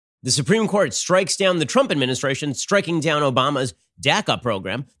The Supreme Court strikes down the Trump administration, striking down Obama's DACA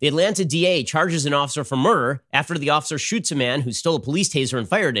program. The Atlanta DA charges an officer for murder after the officer shoots a man who stole a police taser and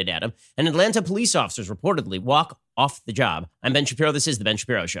fired it at him. And Atlanta police officers reportedly walk off the job. I'm Ben Shapiro. This is The Ben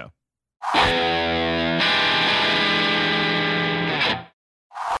Shapiro Show.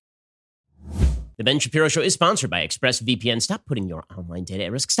 The Ben Shapiro Show is sponsored by ExpressVPN. Stop putting your online data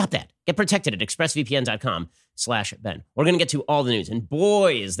at risk. Stop that. Get protected at expressvpn.com/Ben. We're going to get to all the news. And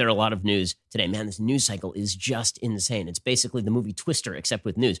boy, is there a lot of news today. Man, this news cycle is just insane. It's basically the movie Twister, except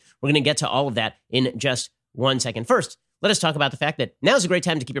with news. We're going to get to all of that in just 1 second. First, let us talk about the fact that now is a great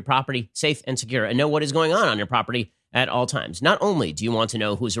time to keep your property safe and secure and know what is going on your property at all times. Not only do you want to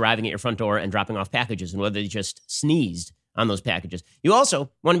know who's arriving at your front door and dropping off packages and whether they just sneezed on those packages, you also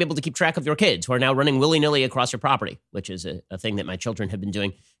want to be able to keep track of your kids who are now running willy-nilly across your property, which is a thing that my children have been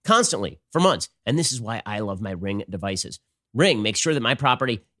doing constantly for months. And this is why I love my Ring devices. Ring makes sure that my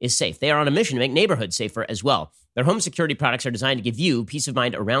property is safe. They are on a mission to make neighborhoods safer as well. Their home security products are designed to give you peace of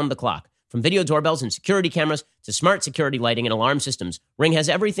mind around the clock. From video doorbells and security cameras to smart security lighting and alarm systems, Ring has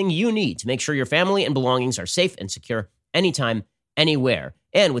everything you need to make sure your family and belongings are safe and secure anytime, anywhere.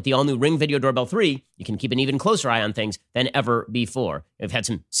 And with the all-new Ring Video Doorbell 3, you can keep an even closer eye on things than ever before. We've had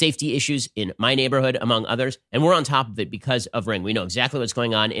some safety issues in my neighborhood, among others, and we're on top of it because of Ring. We know exactly what's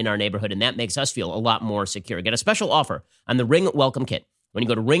going on in our neighborhood, and that makes us feel a lot more secure. Get a special offer on the Ring Welcome Kit when you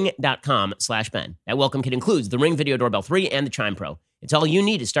go to ring.com/Ben. That welcome kit includes the Ring Video Doorbell 3 and the Chime Pro. It's all you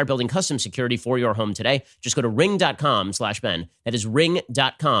need to start building custom security for your home today. Just go to ring.com/Ben. That is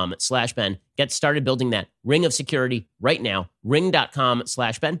ring.com/Ben. Get started building that ring of security right now.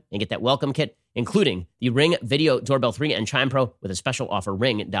 Ring.com/Ben and get that welcome kit, including the Ring Video Doorbell 3 and Chime Pro with a special offer,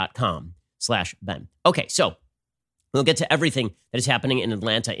 ring.com/Ben. Okay, so we'll get to everything that is happening in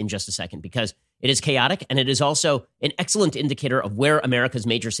Atlanta in just a second because it is chaotic and it is also an excellent indicator of where America's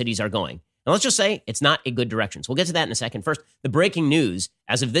major cities are going. Now, let's just say it's not a good direction. So we'll get to that in a second. First, the breaking news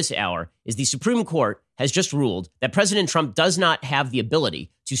as of this hour is the Supreme Court has just ruled that President Trump does not have the ability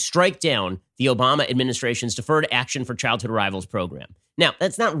to strike down the Obama administration's Deferred Action for Childhood Arrivals program. Now,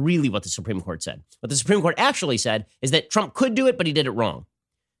 that's not really what the Supreme Court said. What the Supreme Court actually said is that Trump could do it, but he did it wrong.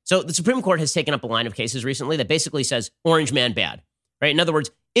 So the Supreme Court has taken up a line of cases recently that basically says orange man bad, right? In other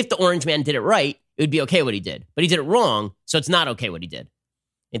words, if the orange man did it right, it would be okay what he did, but he did it wrong, so it's not okay what he did.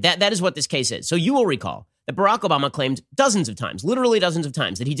 That is what this case is. So you will recall that Barack Obama claimed dozens of times, literally dozens of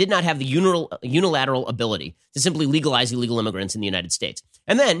times, that he did not have the unilateral ability to simply legalize illegal immigrants in the United States.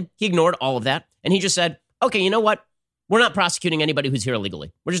 And then he ignored all of that, and he just said, okay, you know what? We're not prosecuting anybody who's here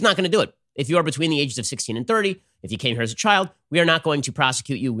illegally. We're just not going to do it. If you are between the ages of 16 and 30, if you came here as a child, we are not going to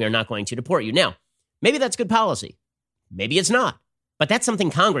prosecute you. We are not going to deport you. Now, maybe that's good policy. Maybe it's not. But that's something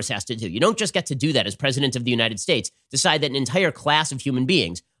Congress has to do. You don't just get to do that as president of the United States, decide that an entire class of human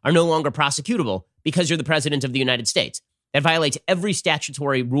beings are no longer prosecutable because you're the president of the United States. That violates every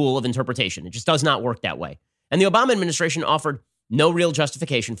statutory rule of interpretation. It just does not work that way. And the Obama administration offered no real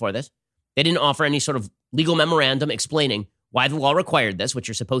justification for this. They didn't offer any sort of legal memorandum explaining why the law required this, which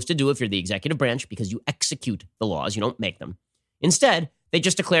you're supposed to do if you're the executive branch because you execute the laws, you don't make them. Instead, they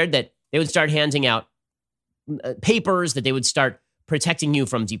just declared that they would start handing out papers, that they would start protecting you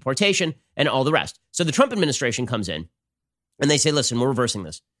from deportation and all the rest. So the Trump administration comes in and they say, listen, we're reversing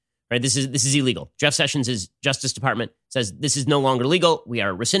this, right? This is illegal. Jeff Sessions' Justice Department says this is no longer legal. We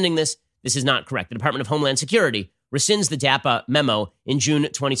are rescinding this. This is not correct. The Department of Homeland Security rescinds the DAPA memo in June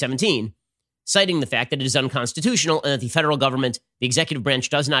 2017, citing the fact that it is unconstitutional and that the federal government, the executive branch,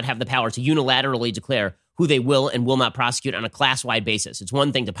 does not have the power to unilaterally declare who they will and will not prosecute on a class-wide basis. It's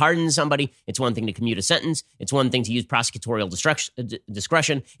one thing to pardon somebody. It's one thing to commute a sentence. It's one thing to use prosecutorial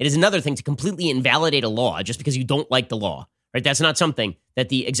discretion. It is another thing to completely invalidate a law just because you don't like the law, right? That's not something that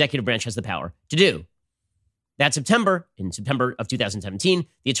the executive branch has the power to do. In September of 2017,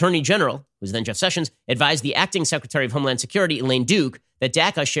 the Attorney General, who was then Jeff Sessions, advised the acting Secretary of Homeland Security, Elaine Duke, that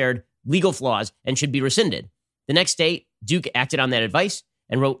DACA shared legal flaws and should be rescinded. The next day, Duke acted on that advice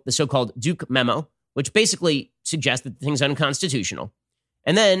and wrote the so-called Duke memo, which basically suggests that the thing's unconstitutional.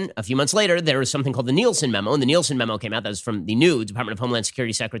 And then a few months later, there was something called the Nielsen memo, and the Nielsen memo came out. That was from the new Department of Homeland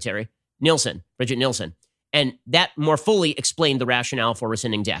Security Secretary, Bridget Nielsen. And that more fully explained the rationale for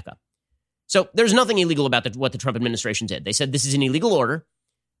rescinding DACA. So there's nothing illegal about what the Trump administration did. They said this is an illegal order.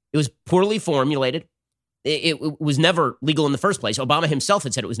 It was poorly formulated. It was never legal in the first place. Obama himself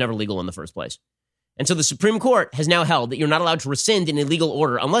had said it was never legal in the first place. And so the Supreme Court has now held that you're not allowed to rescind an illegal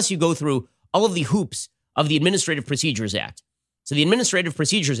order unless you go through all of the hoops of the Administrative Procedures Act. So the Administrative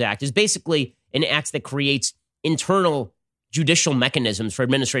Procedures Act is basically an act that creates internal judicial mechanisms for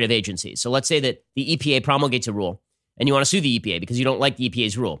administrative agencies. So let's say that the EPA promulgates a rule, and you want to sue the EPA because you don't like the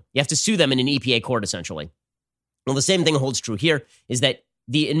EPA's rule. You have to sue them in an EPA court, essentially. Well, the same thing holds true here, is that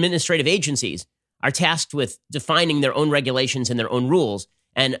the administrative agencies are tasked with defining their own regulations and their own rules,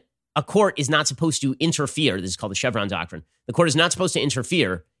 and a court is not supposed to interfere. This is called the Chevron doctrine. The court is not supposed to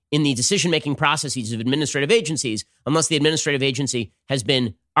interfere in the decision-making processes of administrative agencies unless the administrative agency has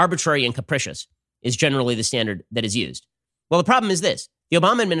been arbitrary and capricious, is generally the standard that is used. Well, the problem is this. The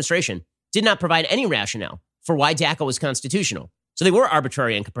Obama administration did not provide any rationale for why DACA was constitutional. So they were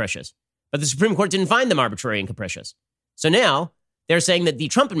arbitrary and capricious. But the Supreme Court didn't find them arbitrary and capricious. So now they're saying that the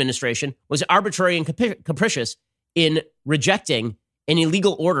Trump administration was arbitrary and capricious in rejecting an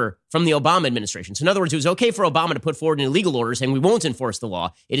illegal order from the Obama administration. So in other words, it was okay for Obama to put forward an illegal order saying we won't enforce the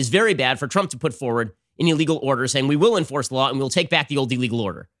law. It is very bad for Trump to put forward an illegal order saying we will enforce the law and we'll take back the old illegal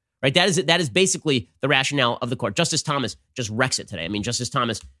order. Right? That is basically the rationale of the court. Justice Thomas just wrecks it today. I mean, Justice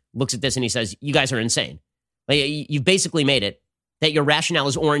Thomas looks at this and he says, you guys are insane. Like, you've basically made it that your rationale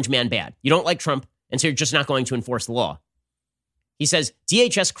is orange man bad. You don't like Trump, and so you're just not going to enforce the law. He says,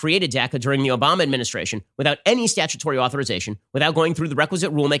 DHS created DACA during the Obama administration without any statutory authorization, without going through the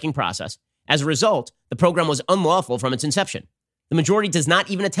requisite rulemaking process. As a result, the program was unlawful from its inception. The majority does not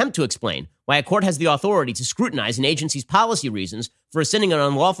even attempt to explain why a court has the authority to scrutinize an agency's policy reasons for rescinding an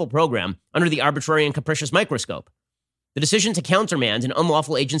unlawful program under the arbitrary and capricious microscope. The decision to countermand an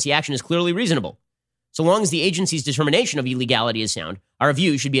unlawful agency action is clearly reasonable. So long as the agency's determination of illegality is sound, our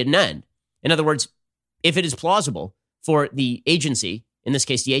view should be at an end. In other words, if it is plausible for the agency, in this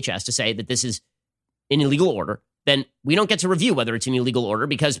case DHS, to say that this is an illegal order, then we don't get to review whether it's an illegal order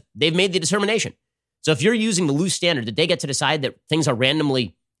because they've made the determination. So if you're using the loose standard that they get to decide that things are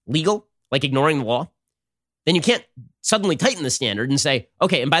randomly legal, like ignoring the law, then you can't suddenly tighten the standard and say,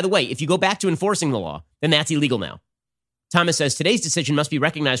 okay, and by the way, if you go back to enforcing the law, then that's illegal now. Thomas says today's decision must be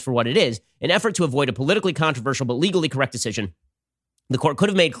recognized for what it is, an effort to avoid a politically controversial but legally correct decision. The court could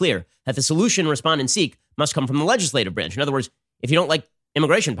have made clear that the solution respondents seek must come from the legislative branch. In other words, if you don't like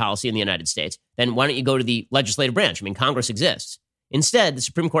immigration policy in the United States, then why don't you go to the legislative branch? I mean, Congress exists. Instead, the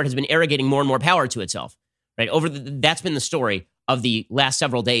Supreme Court has been arrogating more and more power to itself. Right? That's been the story of the last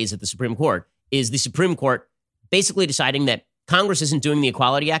several days at the Supreme Court, is the Supreme Court basically deciding that Congress isn't doing the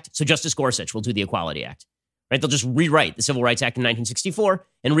Equality Act, so Justice Gorsuch will do the Equality Act. Right? They'll just rewrite the Civil Rights Act in 1964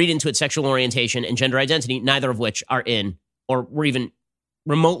 and read into it sexual orientation and gender identity, neither of which are in or were even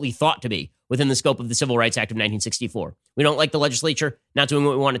remotely thought to be within the scope of the Civil Rights Act of 1964. We don't like the legislature not doing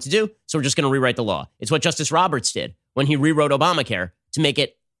what we want it to do, so we're just going to rewrite the law. It's what Justice Roberts did when he rewrote Obamacare to make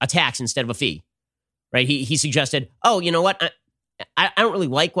it a tax instead of a fee. Right? He suggested, oh, you know what? I don't really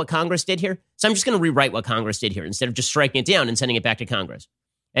like what Congress did here, so I'm just going to rewrite what Congress did here instead of just striking it down and sending it back to Congress.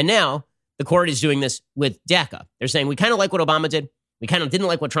 And now the court is doing this with DACA. They're saying, we kind of like what Obama did. We kind of didn't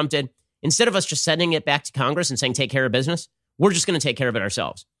like what Trump did. Instead of us just sending it back to Congress and saying, take care of business, we're just going to take care of it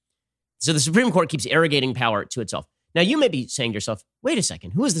ourselves. So the Supreme Court keeps arrogating power to itself. Now, you may be saying to yourself, wait a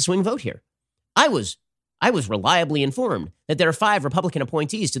second, who is the swing vote here? I was reliably informed that there are 5 Republican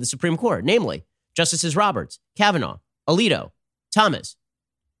appointees to the Supreme Court, namely Justices Roberts, Kavanaugh, Alito, Thomas,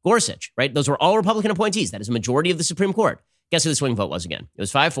 Gorsuch, right? Those were all Republican appointees. That is a majority of the Supreme Court. Guess who the swing vote was again? It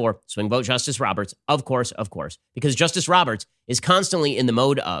was 5-4, swing vote Justice Roberts, of course, because Justice Roberts is constantly in the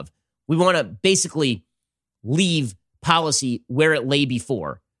mode of, we want to basically leave policy where it lay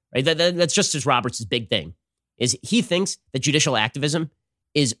before, right? That's Justice Roberts' big thing, is he thinks that judicial activism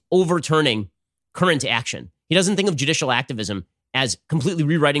is overturning current action. He doesn't think of judicial activism as completely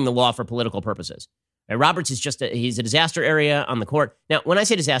rewriting the law for political purposes. Right? Roberts is he's a disaster area on the court. Now, when I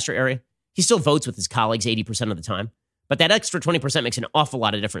say disaster area, he still votes with his colleagues 80% of the time. But that extra 20% makes an awful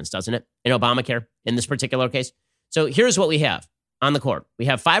lot of difference, doesn't it? In Obamacare, in this particular case. So here's what we have on the court. We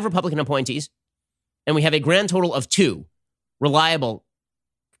have 5 Republican appointees, and we have a grand total of 2 reliable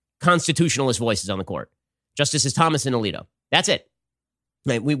constitutionalist voices on the court. Justices Thomas and Alito. That's it.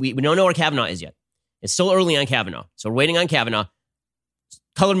 Right? We don't know where Kavanaugh is yet. It's still early on Kavanaugh. So we're waiting on Kavanaugh.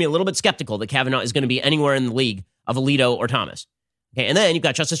 Colored me a little bit skeptical that Kavanaugh is going to be anywhere in the league of Alito or Thomas. Okay, and then you've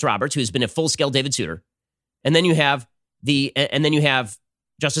got Justice Roberts, who's been a full-scale David Souter. And then you have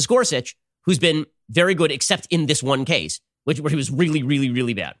Justice Gorsuch, who's been very good, except in this one case, where he was really, really,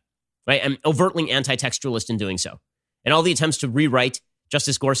 really bad, right? And overtly anti-textualist in doing so. And all the attempts to rewrite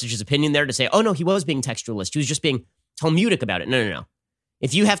Justice Gorsuch's opinion there to say, oh no, he was being textualist. He was just being Talmudic about it. No.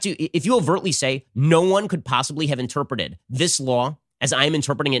 If you overtly say no one could possibly have interpreted this law as I'm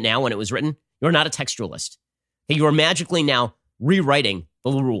interpreting it now when it was written, you're not a textualist. Okay, you are magically now rewriting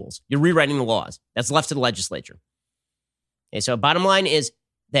the rules. You're rewriting the laws. That's left to the legislature. Okay, so bottom line is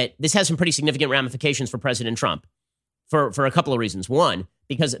that this has some pretty significant ramifications for President Trump for a couple of reasons. One,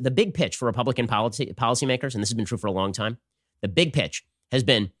 because the big pitch for Republican policymakers, and this has been true for a long time, the big pitch has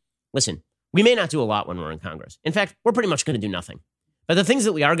been, listen, we may not do a lot when we're in Congress. In fact, we're pretty much going to do nothing. But the things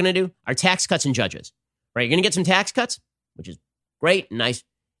that we are going to do are tax cuts and judges, right? You're going to get some tax cuts, which is great and nice.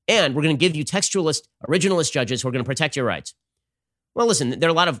 And we're going to give you textualist, originalist judges who are going to protect your rights. Well, listen, there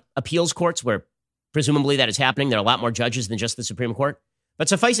are a lot of appeals courts where presumably that is happening. There are a lot more judges than just the Supreme Court. But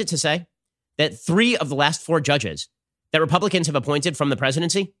suffice it to say that 3 of the last 4 judges that Republicans have appointed from the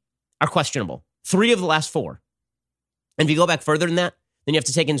presidency are questionable. 3 of the last 4. And if you go back further than that, then you have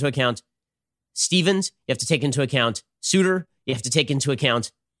to take into account Stevens, you have to take into account Souter, you have to take into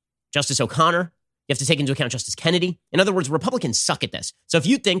account Justice O'Connor, you have to take into account Justice Kennedy. In other words, Republicans suck at this. So if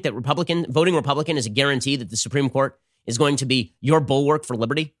you think that voting Republican is a guarantee that the Supreme Court is going to be your bulwark for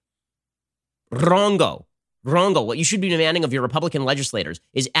liberty, wrongo. What you should be demanding of your Republican legislators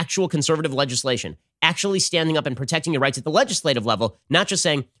is actual conservative legislation, actually standing up and protecting your rights at the legislative level, not just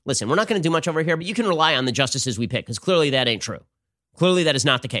saying, listen, we're not going to do much over here, but you can rely on the justices we pick, because clearly that ain't true. Clearly that is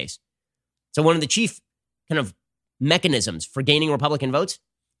not the case. So one of the chief kind of mechanisms for gaining Republican votes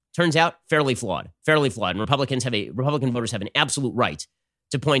turns out fairly flawed. And Republican voters have an absolute right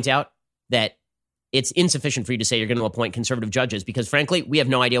to point out that it's insufficient for you to say you're going to appoint conservative judges, because frankly, we have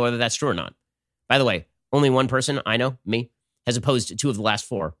no idea whether that's true or not. By the way, only one person I know, me, has opposed 2 of the last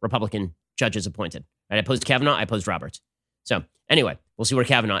 4 Republican judges appointed. Right? I opposed Kavanaugh, I opposed Roberts. So anyway, we'll see where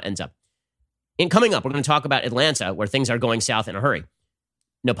Kavanaugh ends up. Coming up, we're going to talk about Atlanta, where things are going south in a hurry.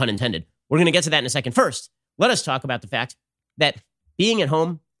 No pun intended. We're going to get to that in a second. First, let us talk about the fact that being at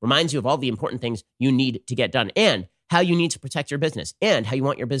home reminds you of all the important things you need to get done, and how you need to protect your business, and how you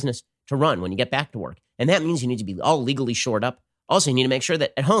want your business to run when you get back to work. And that means you need to be all legally shored up. Also, you need to make sure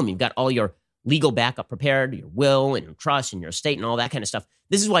that at home you've got all your legal backup prepared, your will and your trust and your estate and all that kind of stuff.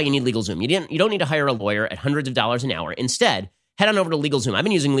 This is why you need LegalZoom. You don't need to hire a lawyer at hundreds of dollars an hour. Instead, head on over to LegalZoom. I've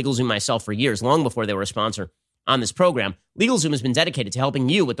been using LegalZoom myself for years, long before they were a sponsor on this program. LegalZoom has been dedicated to helping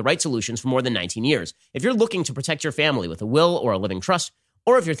you with the right solutions for more than 19 years. If you're looking to protect your family with a will or a living trust,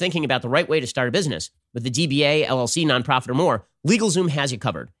 or if you're thinking about the right way to start a business with the DBA, LLC, nonprofit, or more, LegalZoom has you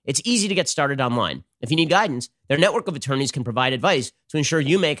covered. It's easy to get started online. If you need guidance, their network of attorneys can provide advice to ensure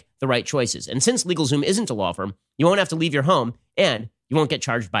you make the right choices. And since LegalZoom isn't a law firm, you won't have to leave your home, and you won't get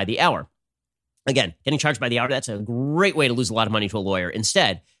charged by the hour. Again, getting charged by the hour, that's a great way to lose a lot of money to a lawyer.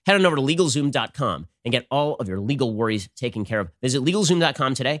 Instead, head on over to LegalZoom.com and get all of your legal worries taken care of. Visit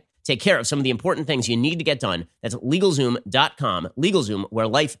LegalZoom.com today. Take care of some of the important things you need to get done. That's LegalZoom.com. LegalZoom, where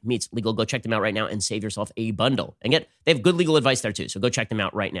life meets legal. Go check them out right now and save yourself a bundle. And they have good legal advice there too, so go check them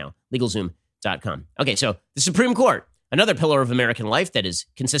out right now. LegalZoom.com. Okay, so the Supreme Court, another pillar of American life that is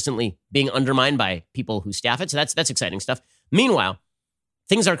consistently being undermined by people who staff it. So that's exciting stuff. Meanwhile,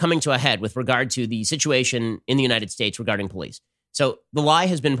 things are coming to a head with regard to the situation in the United States regarding police. So the lie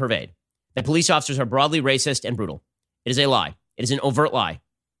has been purveyed that police officers are broadly racist and brutal. It is a lie. It is an overt lie.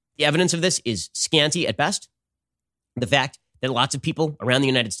 The evidence of this is scanty at best. The fact that lots of people around the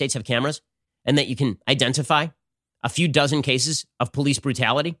United States have cameras and that you can identify a few dozen cases of police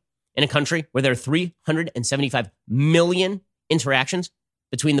brutality in a country where there are 375 million interactions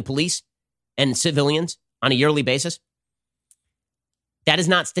between the police and civilians on a yearly basis. That is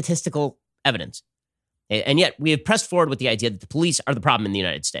not statistical evidence. And yet we have pressed forward with the idea that the police are the problem in the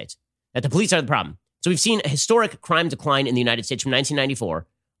United States, that the police are the problem. So we've seen a historic crime decline in the United States from 1994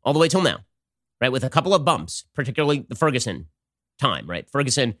 all the way till now, right? With a couple of bumps, particularly the Ferguson time, right?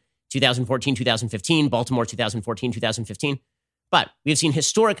 Ferguson, 2014, 2015, Baltimore, 2014, 2015. But we have seen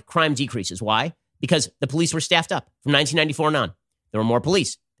historic crime decreases. Why? Because the police were staffed up from 1994 and on. There were more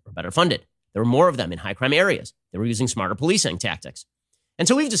police. They were better funded. There were more of them in high crime areas. They were using smarter policing tactics. And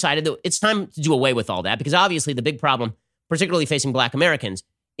so we've decided that it's time to do away with all that, because obviously the big problem, particularly facing Black Americans,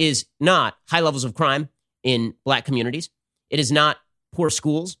 is not high levels of crime in Black communities. It is not poor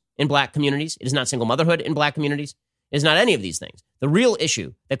schools in Black communities. It is not single motherhood in Black communities. It is not any of these things. The real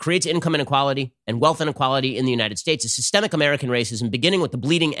issue that creates income inequality and wealth inequality in the United States is systemic American racism, beginning with the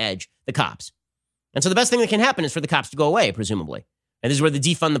bleeding edge, the cops. And so the best thing that can happen is for the cops to go away, presumably. And this is where the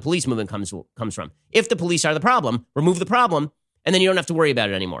defund the police movement comes from. If the police are the problem, remove the problem, and then you don't have to worry about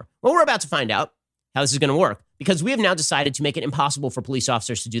it anymore. Well, we're about to find out how this is going to work, because we have now decided to make it impossible for police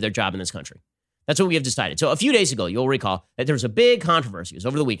officers to do their job in this country. That's what we have decided. So a few days ago, you'll recall that there was a big controversy. It was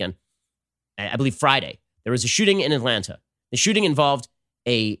over the weekend, I believe Friday. There was a shooting in Atlanta. The shooting involved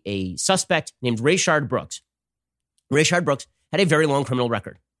a suspect named Rayshard Brooks. Rayshard Brooks had a very long criminal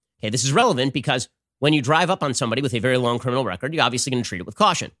record. Okay, this is relevant because when you drive up on somebody with a very long criminal record, you're obviously going to treat it with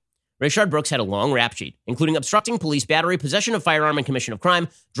caution. Rayshard Brooks had a long rap sheet, including obstructing police, battery, possession of firearm, and commission of crime,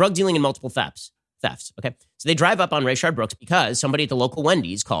 drug dealing, and multiple thefts. thefts. Okay. So they drive up on Rayshard Brooks because somebody at the local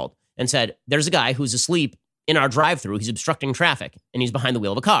Wendy's called and said, there's a guy who's asleep in our drive-thru. He's obstructing traffic and he's behind the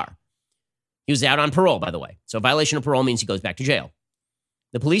wheel of a car. He was out on parole, by the way. So a violation of parole means he goes back to jail.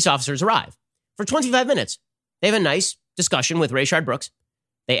 The police officers arrive. For 25 minutes, they have a nice discussion with Rayshard Brooks.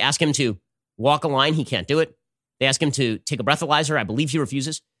 They ask him to walk a line. He can't do it. They ask him to take a breathalyzer. I believe he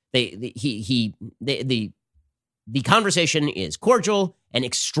refuses. The conversation is cordial and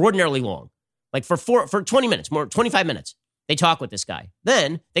extraordinarily long. Like for 20 minutes, 25 minutes, they talk with this guy.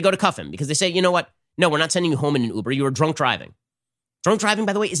 Then they go to cuff him because they say, you know what? No, we're not sending you home in an Uber. You were drunk driving. Drunk driving,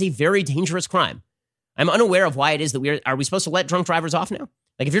 by the way, is a very dangerous crime. I'm unaware of why it is that are we supposed to let drunk drivers off now?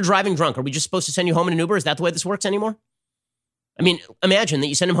 Like if you're driving drunk, are we just supposed to send you home in an Uber? Is that the way this works anymore? I mean, imagine that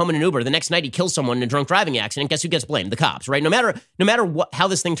you send him home in an Uber. The next night he kills someone in a drunk driving accident. Guess who gets blamed? The cops, right? No matter how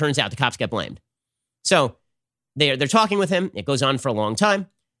this thing turns out, the cops get blamed. So they're talking with him. It goes on for a long time.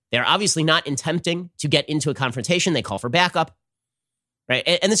 They're obviously not attempting to get into a confrontation. They call for backup, right?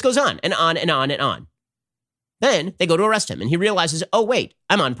 And this goes on and on and on and on. Then they go to arrest him, and he realizes, oh, wait,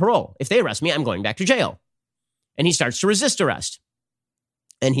 I'm on parole. If they arrest me, I'm going back to jail. And he starts to resist arrest.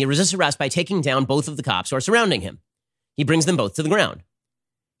 And he resists arrest by taking down both of the cops who are surrounding him. He brings them both to the ground.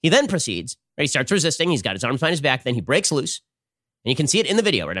 He then proceeds, right? He starts resisting. He's got his arms behind his back. Then he breaks loose. And you can see it in the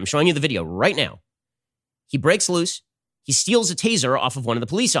video, right? I'm showing you the video right now. He breaks loose. He steals a taser off of one of the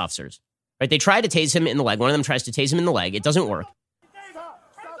police officers, right? They try to tase him in the leg. One of them tries to tase him in the leg. It doesn't work,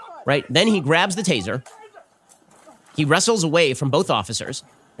 right? Then he grabs the taser. He wrestles away from both officers.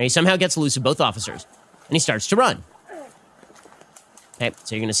 And he somehow gets loose of both officers. And he starts to run. Okay,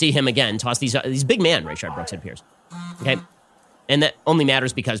 so you're going to see him again toss these big man, Rayshard Brooks, it appears. Okay, and that only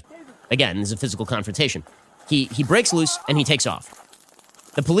matters because, again, this is a physical confrontation. He breaks loose and he takes off.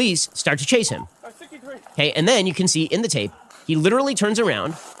 The police start to chase him. Okay, and then you can see in the tape, he literally turns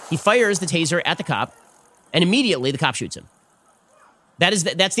around, he fires the taser at the cop, and immediately the cop shoots him. That's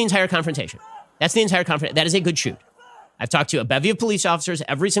the entire confrontation. That is a good shoot. I've talked to a bevy of police officers.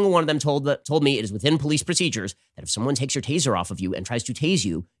 Every single one of them told me it is within police procedures that if someone takes your taser off of you and tries to tase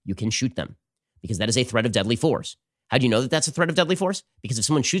you, you can shoot them because that is a threat of deadly force. How do you know that that's a threat of deadly force? Because if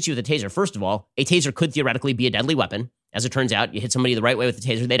someone shoots you with a taser, first of all, a taser could theoretically be a deadly weapon. As it turns out, you hit somebody the right way with the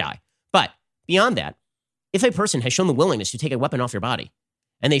taser, they die. But beyond that, if a person has shown the willingness to take a weapon off your body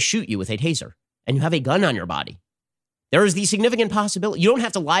and they shoot you with a taser and you have a gun on your body, there is the significant possibility. You don't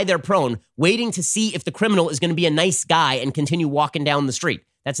have to lie there prone, waiting to see if the criminal is going to be a nice guy and continue walking down the street.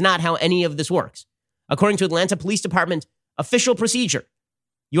 That's not how any of this works. According to Atlanta Police Department official procedure,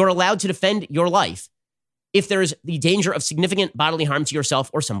 you're allowed to defend your life if there is the danger of significant bodily harm to yourself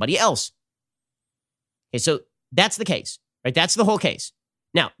or somebody else. Okay, so that's the case, right? That's the whole case.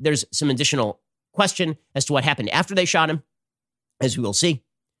 Now, there's some additional question as to what happened after they shot him, as we will see.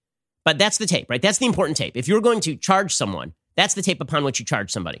 But that's the tape, right? That's the important tape. If you're going to charge someone, that's the tape upon which you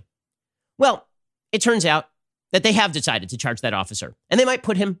charge somebody. Well, it turns out that they have decided to charge that officer, and they might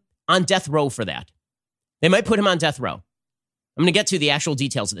put him on death row for that. They might put him on death row. I'm going to get to the actual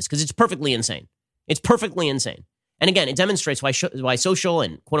details of this because it's perfectly insane. It's perfectly insane. And again, it demonstrates why social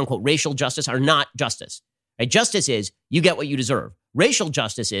and quote-unquote racial justice are not justice. Right? Justice is you get what you deserve. Racial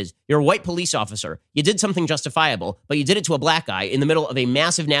justice is you're a white police officer. You did something justifiable, but you did it to a black guy in the middle of a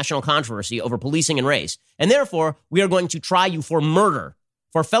massive national controversy over policing and race. And therefore, we are going to try you for murder,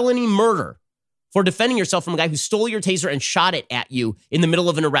 for felony murder, for defending yourself from a guy who stole your taser and shot it at you in the middle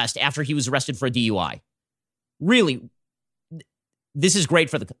of an arrest after he was arrested for a DUI. Really, this is great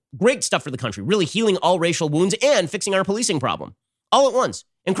stuff for the country, really healing all racial wounds and fixing our policing problem all at once.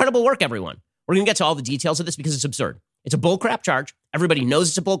 Incredible work, everyone. We're going to get to all the details of this because it's absurd. It's a bullcrap charge. Everybody knows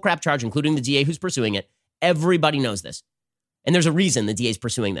it's a bullcrap charge, including the DA who's pursuing it. Everybody knows this. And there's a reason the DA is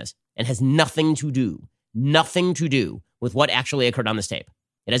pursuing this and has nothing to do with what actually occurred on this tape.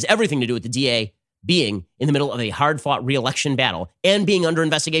 It has everything to do with the DA being in the middle of a hard-fought re-election battle and being under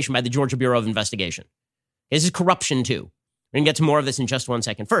investigation by the Georgia Bureau of Investigation. This is corruption, too. We're going to get to more of this in just 1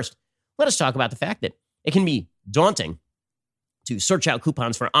 second. First, let us talk about the fact that it can be daunting to search out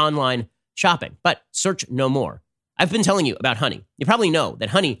coupons for online shopping, but search no more. I've been telling you about Honey. You probably know that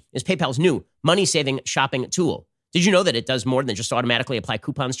Honey is PayPal's new money-saving shopping tool. Did you know that it does more than just automatically apply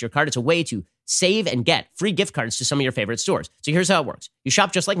coupons to your card? It's a way to save and get free gift cards to some of your favorite stores. So here's how it works. You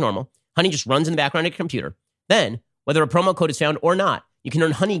shop just like normal. Honey just runs in the background of your computer. Then, whether a promo code is found or not, you can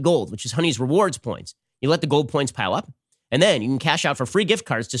earn Honey Gold, which is Honey's rewards points. You let the gold points pile up, and then you can cash out for free gift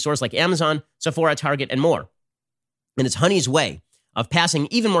cards to stores like Amazon, Sephora, Target, and more. And it's Honey's way of passing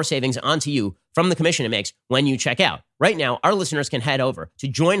even more savings onto you from the commission it makes when you check out. Right now, our listeners can head over to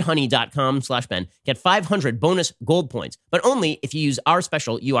joinhoney.com/Ben, get 500 bonus gold points, but only if you use our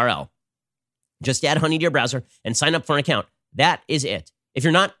special URL. Just add Honey to your browser and sign up for an account. That is it. If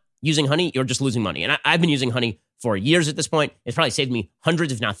you're not using Honey, you're just losing money. And I've been using Honey for years at this point. It's probably saved me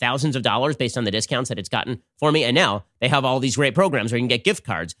hundreds, if not thousands of dollars based on the discounts that it's gotten for me. And now they have all these great programs where you can get gift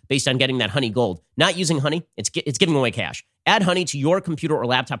cards based on getting that Honey Gold. Not using Honey, it's giving away cash. Add Honey to your computer or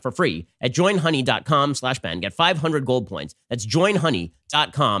laptop for free at joinhoney.com/Ben. Get 500 gold points. That's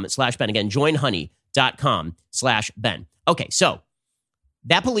joinhoney.com/Ben. Again, joinhoney.com/Ben. Okay, so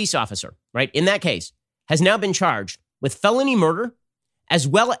that police officer, right, in that case, has now been charged with felony murder as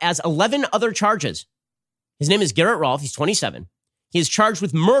well as 11 other charges. His name is Garrett Rolfe. He's 27. He is charged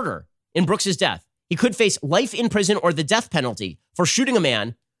with murder in Brooks's death. He could face life in prison or the death penalty for shooting a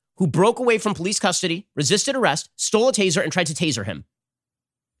man who broke away from police custody, resisted arrest, stole a taser, and tried to taser him.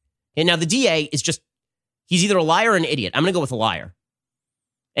 And now the DA is he's either a liar or an idiot. I'm going to go with a liar.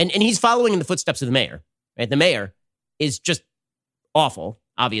 And he's following in the footsteps of the mayor. Right? The mayor is just awful,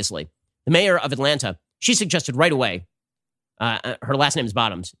 obviously. The mayor of Atlanta, she suggested right away, her last name is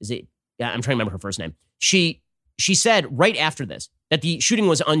Bottoms. I'm trying to remember her first name. She said right after this that the shooting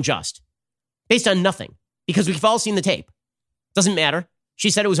was unjust, based on nothing, because we've all seen the tape. Doesn't matter.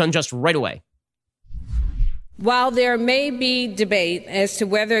 She said it was unjust right away. While there may be debate as to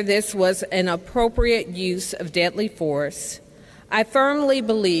whether this was an appropriate use of deadly force, I firmly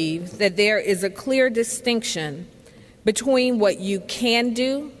believe that there is a clear distinction between what you can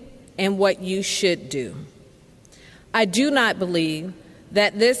do and what you should do. I do not believe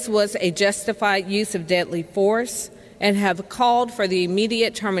that this was a justified use of deadly force and have called for the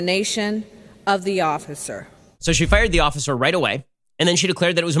immediate termination of the officer. So she fired the officer right away, and then she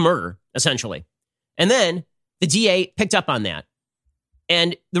declared that it was a murder, essentially. And then the DA picked up on that.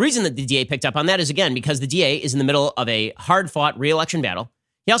 And the reason that the DA picked up on that is, again, because the DA is in the middle of a hard-fought re-election battle.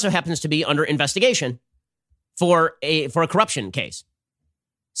 He also happens to be under investigation for a corruption case.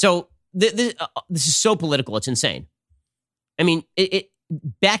 So this is so political, it's insane. I mean,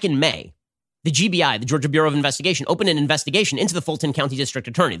 back in May, the GBI, the Georgia Bureau of Investigation, opened an investigation into the Fulton County District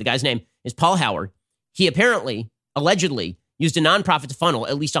Attorney. The guy's name is Paul Howard. He allegedly, used a nonprofit to funnel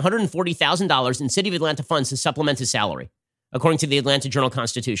at least $140,000 in City of Atlanta funds to supplement his salary, according to the Atlanta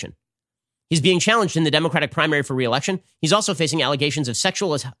Journal-Constitution. He's being challenged in the Democratic primary for re-election. He's also facing allegations of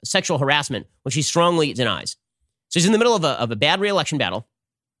sexual harassment, which he strongly denies. So he's in the middle of a bad re-election battle.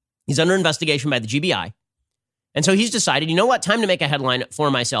 He's under investigation by the GBI. And so he's decided, you know what, time to make a headline for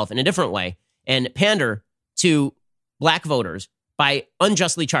myself in a different way and pander to black voters by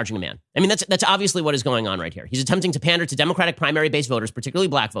unjustly charging a man. I mean, that's obviously what is going on right here. He's attempting to pander to Democratic primary-based voters, particularly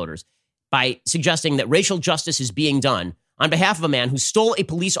black voters, by suggesting that racial justice is being done on behalf of a man who stole a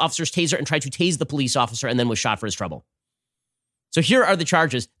police officer's taser and tried to tase the police officer and then was shot for his trouble. So here are the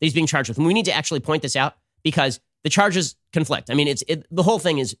charges that he's being charged with. And we need to actually point this out because the charges conflict. I mean, the whole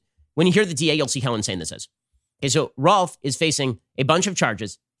thing is, when you hear the DA, you'll see how insane this is. Okay, so Rolfe is facing a bunch of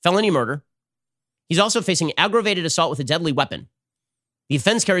charges, felony murder. He's also facing aggravated assault with a deadly weapon. The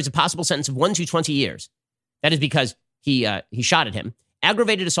offense carries a possible sentence of 1 to 20 years. That is because he shot at him.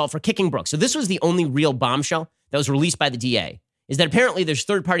 Aggravated assault for kicking Brooks. So this was the only real bombshell that was released by the DA, is that apparently there's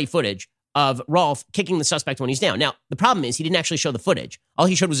third-party footage of Rolfe kicking the suspect when he's down. Now, the problem is he didn't actually show the footage. All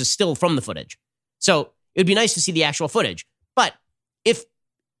he showed was a still from the footage. So it would be nice to see the actual footage. But if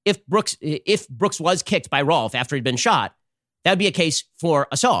Brooks was kicked by Rolfe after he'd been shot, that would be a case for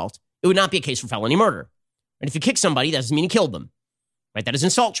assault. It would not be a case for felony murder. And if you kick somebody, that doesn't mean you killed them. Right? That is an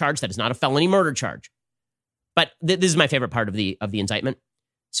assault charge. That is not a felony murder charge. But this is my favorite part of the indictment.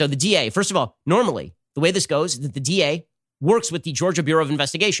 So the DA, first of all, normally the way this goes is that the DA works with the Georgia Bureau of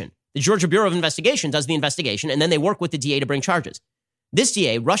Investigation. The Georgia Bureau of Investigation does the investigation, and then they work with the DA to bring charges. This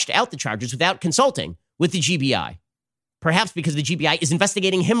DA rushed out the charges without consulting with the GBI, perhaps because the GBI is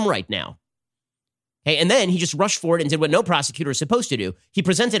investigating him right now. Okay, and then he just rushed forward and did what no prosecutor is supposed to do. He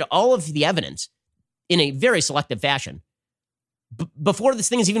presented all of the evidence in a very selective fashion before this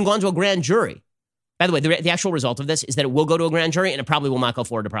thing has even gone to a grand jury. By the way, the actual result of this is that it will go to a grand jury and it probably will not go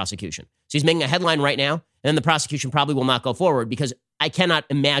forward to prosecution. So he's making a headline right now, and then the prosecution probably will not go forward because I cannot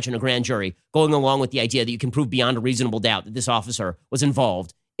imagine a grand jury going along with the idea that you can prove beyond a reasonable doubt that this officer was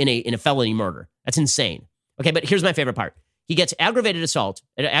involved in a felony murder. That's insane. Okay, but here's my favorite part. He gets an aggravated assault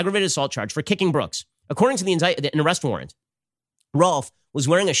charge for kicking Brooks. According to an arrest warrant, Rolfe was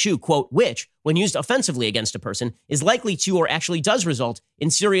wearing a shoe, quote, which, when used offensively against a person, is likely to or actually does result in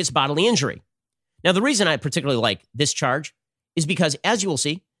serious bodily injury. Now, the reason I particularly like this charge is because, as you will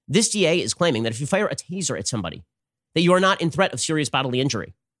see, this DA is claiming that if you fire a taser at somebody, that you are not in threat of serious bodily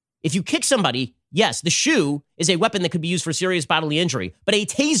injury. If you kick somebody, yes, the shoe is a weapon that could be used for serious bodily injury, but a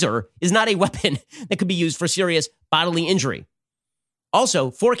taser is not a weapon that could be used for serious bodily injury.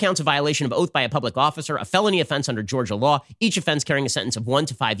 Also, 4 counts of violation of oath by a public officer, a felony offense under Georgia law, each offense carrying a sentence of 1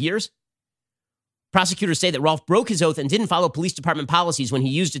 to 5 years. Prosecutors say that Rolfe broke his oath and didn't follow police department policies when he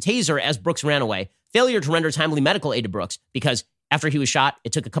used a taser as Brooks ran away. Failure to render timely medical aid to Brooks because after he was shot,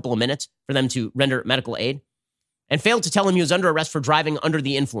 it took a couple of minutes for them to render medical aid. And failed to tell him he was under arrest for driving under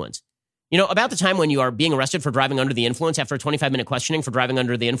the influence. You know, about the time when you are being arrested for driving under the influence, after a 25-minute questioning for driving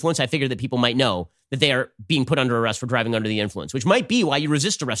under the influence, I figured that people might know that they are being put under arrest for driving under the influence, which might be why you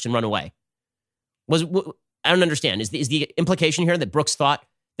resist arrest and run away. I don't understand. Is the implication here that Brooks thought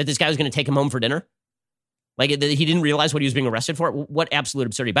that this guy was going to take him home for dinner? Like, that he didn't realize what he was being arrested for? What absolute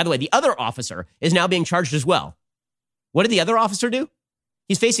absurdity. By the way, the other officer is now being charged as well. What did the other officer do?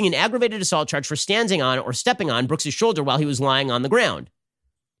 He's facing an aggravated assault charge for standing on or stepping on Brooks' shoulder while he was lying on the ground.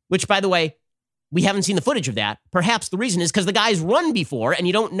 Which, by the way, we haven't seen the footage of that. Perhaps the reason is because the guy's run before and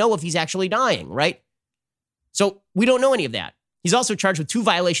you don't know if he's actually dying, right? So we don't know any of that. He's also charged with 2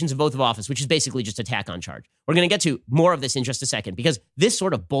 violations of oath of office, which is basically just a tack-on charge. We're going to get to more of this in just a second because this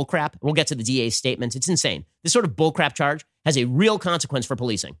sort of bullcrap, we'll get to the DA's statements, it's insane. This sort of bullcrap charge has a real consequence for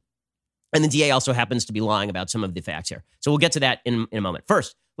policing. And the DA also happens to be lying about some of the facts here. So we'll get to that in a moment.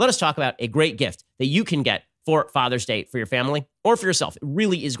 First, let us talk about a great gift that you can get for Father's Day for your family or for yourself. It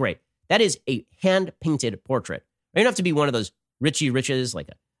really is great. That is a hand-painted portrait. You don't have to be one of those Richie Riches, like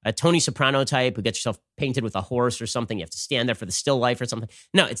a Tony Soprano type who gets yourself painted with a horse or something. You have to stand there for the still life or something.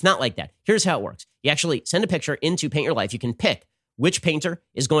 No, it's not like that. Here's how it works. You actually send a picture into Paint Your Life. You can pick which painter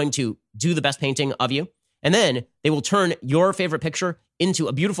is going to do the best painting of you. And then they will turn your favorite picture into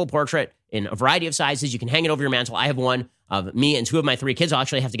a beautiful portrait in a variety of sizes. You can hang it over your mantle. I have one of me and 2 of my 3 kids. I'll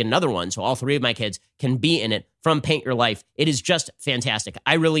actually have to get another one, so all 3 of my kids can be in it from Paint Your Life. It is just fantastic.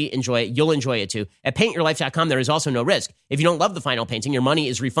 I really enjoy it. You'll enjoy it too. At paintyourlife.com, there is also no risk. If you don't love the final painting, your money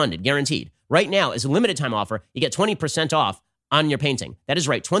is refunded, guaranteed. Right now, as a limited time offer, you get 20% off on your painting. That is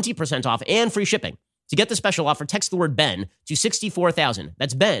right, 20% off and free shipping. To get the special offer, text the word Ben to 64,000.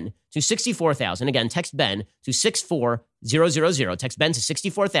 That's Ben to 64,000. Again, text Ben to 64000. Text Ben to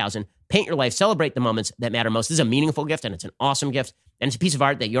 64,000. Paint Your Life. Celebrate the moments that matter most. This is a meaningful gift, and it's an awesome gift. And it's a piece of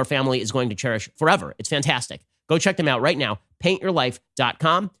art that your family is going to cherish forever. It's fantastic. Go check them out right now,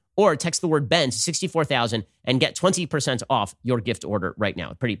 paintyourlife.com, or text the word Ben to 64,000 and get 20% off your gift order right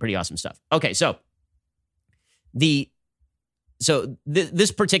now. Pretty awesome stuff. Okay, so this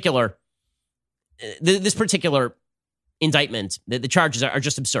particular indictment, the charges are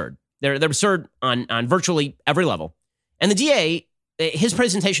just absurd. They're absurd on virtually every level. And the DA, his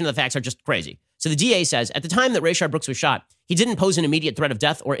presentation of the facts are just crazy. So the DA says, at the time that Rayshard Brooks was shot, he didn't pose an immediate threat of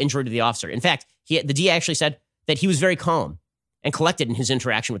death or injury to the officer. In fact, the DA actually said that he was very calm and collected in his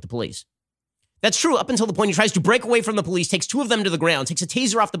interaction with the police. That's true up until the point he tries to break away from the police, takes 2 of them to the ground, takes a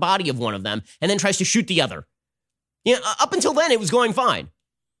taser off the body of one of them, and then tries to shoot the other. You know, up until then, it was going fine.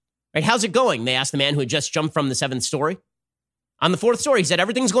 Right, how's it going? They asked the man who had just jumped from the 7th story. On the 4th story, he said,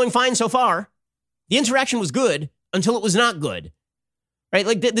 everything's going fine so far. The interaction was good until it was not good. Right,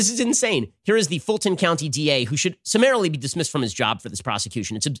 like this is insane. Here is the Fulton County DA who should summarily be dismissed from his job for this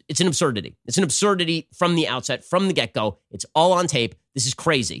prosecution. It's an absurdity. It's an absurdity from the outset, from the get-go. It's all on tape. This is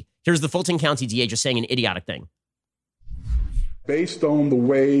crazy. Here's the Fulton County DA just saying an idiotic thing. Based on the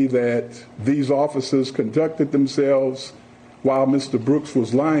way that these officers conducted themselves while Mr. Brooks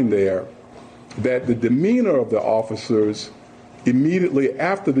was lying there, that the demeanor of the officers immediately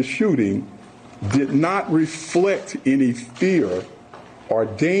after the shooting did not reflect any fear or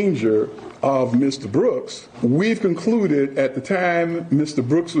danger of Mr. Brooks. We've concluded at the time Mr.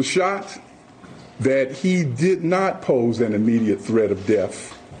 Brooks was shot that he did not pose an immediate threat of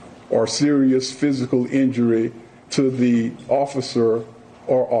death or serious physical injury to the officer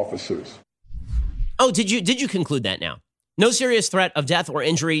or officers. Oh, did you conclude that now? No serious threat of death or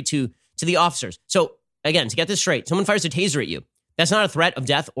injury to the officers. So, again, to get this straight, someone fires a taser at you. That's not a threat of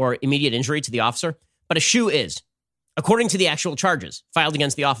death or immediate injury to the officer, but a shoe is, according to the actual charges filed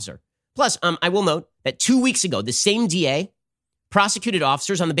against the officer. Plus, I will note that 2 weeks ago, the same DA prosecuted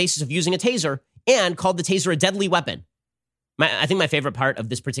officers on the basis of using a taser and called the taser a deadly weapon. I think my favorite part of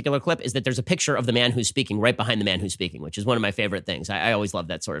this particular clip is that there's a picture of the man who's speaking right behind the man who's speaking, which is one of my favorite things. I always love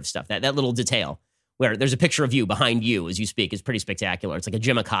that sort of stuff, that little detail where there's a picture of you behind you as you speak is pretty spectacular. It's like a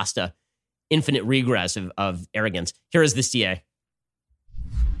Jim Acosta infinite regress of arrogance. Here is this DA.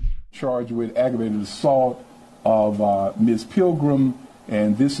 Charged with aggravated assault of Ms. Pilgrim,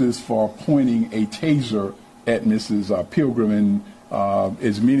 and this is for pointing a taser at Mrs. Pilgrim. And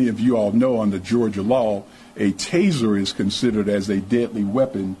as many of you all know, under Georgia law, a taser is considered as a deadly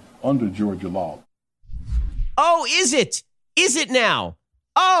weapon under Georgia law. Oh, is it? Is it now?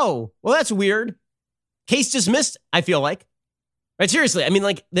 Oh, well, that's weird. Case dismissed, I feel like. Right? Seriously. I mean,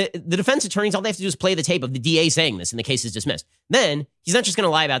 like the defense attorneys, all they have to do is play the tape of the DA saying this and the case is dismissed. Then he's not just going to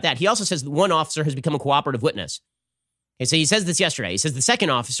lie about that. He also says that one officer has become a cooperative witness. Okay, so he says this yesterday. He says the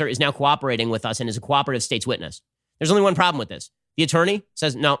second officer is now cooperating with us and is a cooperative state's witness. There's only one problem with this. The attorney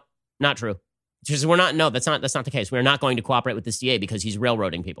says, no, not true. She says, that's not the case. We're not going to cooperate with this DA because he's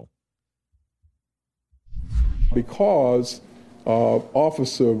railroading people. Because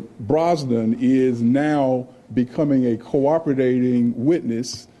Officer Brosnan is now becoming a cooperating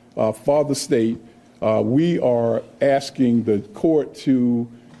witness for the state, we are asking the court to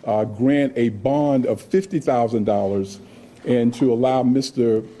grant a bond of $50,000 and to allow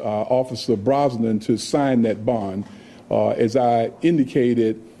Mr. Officer Brosnan to sign that bond. As I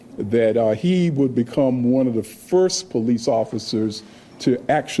indicated, that he would become one of the first police officers to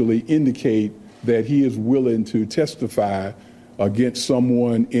actually indicate that he is willing to testify against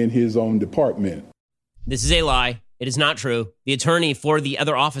someone in his own department. This is a lie. It is not true. The attorney for the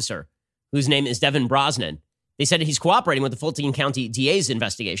other officer, whose name is Devin Brosnan, they said he's cooperating with the Fulton County DA's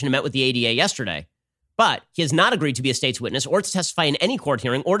investigation and met with the ADA yesterday. But he has not agreed to be a state's witness or to testify in any court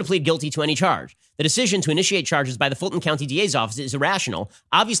hearing or to plead guilty to any charge. The decision to initiate charges by the Fulton County DA's office is irrational,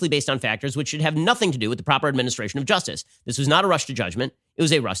 obviously based on factors which should have nothing to do with the proper administration of justice. This was not a rush to judgment. It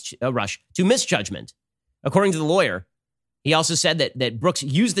was a rush to misjudgment. According to the lawyer, he also said that Brooks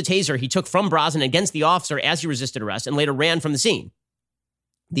used the taser he took from Brosnan against the officer as he resisted arrest and later ran from the scene.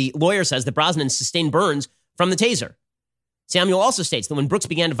 The lawyer says that Brosnan sustained burns from the taser. Samuel also states that when Brooks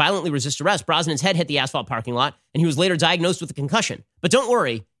began to violently resist arrest, Brosnan's head hit the asphalt parking lot, and he was later diagnosed with a concussion. But don't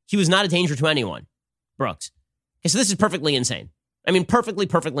worry, he was not a danger to anyone, Brooks. Okay, so this is perfectly insane. I mean,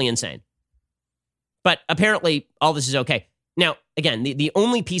 perfectly insane. But apparently, all this is okay. Now, again, the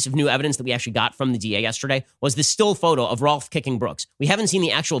only piece of new evidence that we actually got from the DA yesterday was the still photo of Rolfe kicking Brooks. We haven't seen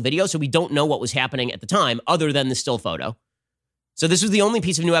the actual video, so we don't know what was happening at the time other than the still photo. So this was the only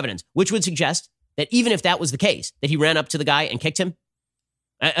piece of new evidence, which would suggest that even if that was the case, that he ran up to the guy and kicked him,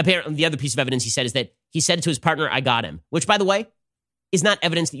 apparently the other piece of evidence he said is that he said to his partner, I got him, which, by the way, is not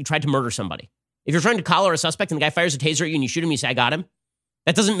evidence that you tried to murder somebody. If you're trying to collar a suspect and the guy fires a taser at you and you shoot him, you say, I got him,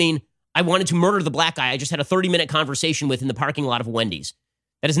 that doesn't mean I wanted to murder the black guy I just had a 30-minute conversation with in the parking lot of a Wendy's.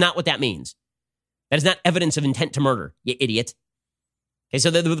 That is not what that means. That is not evidence of intent to murder, you idiot. Okay, so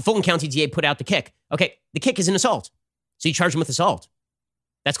the Fulton County DA put out the kick. Okay, the kick is an assault. So you charge him with assault.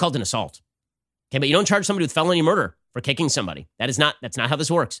 That's called an assault. Okay, but you don't charge somebody with felony murder for kicking somebody. That's not how this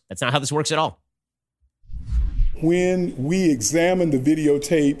works. That's not how this works at all. When we examined the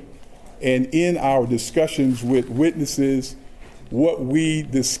videotape and in our discussions with witnesses, what we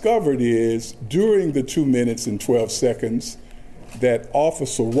discovered is during the 2 minutes and 12 seconds that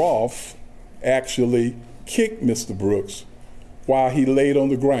Officer Rolfe actually kicked Mr. Brooks while he laid on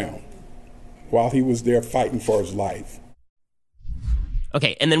the ground, while he was there fighting for his life.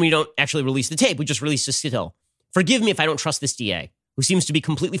 Okay, and then we don't actually release the tape. We just release a still. Forgive me if I don't trust this DA, who seems to be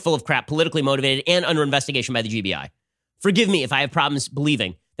completely full of crap, politically motivated, and under investigation by the GBI. Forgive me if I have problems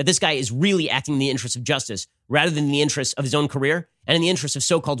believing that this guy is really acting in the interest of justice rather than in the interest of his own career and in the interest of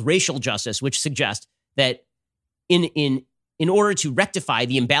so-called racial justice, which suggests that in order to rectify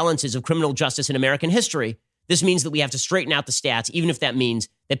the imbalances of criminal justice in American history, this means that we have to straighten out the stats, even if that means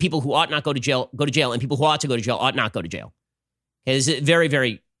that people who ought not go to jail, and people who ought to go to jail ought not go to jail. Okay, this is very,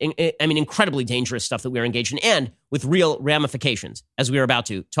 very, incredibly dangerous stuff that we are engaged in, and with real ramifications, as we are about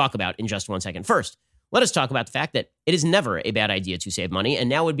to talk about in just 1 second. First, let us talk about the fact that it is never a bad idea to save money, and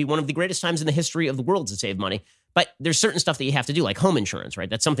now would be one of the greatest times in the history of the world to save money. But there's certain stuff that you have to do, like home insurance, right?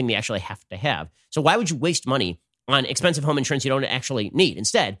 That's something they actually have to have. So why would you waste money on expensive home insurance you don't actually need?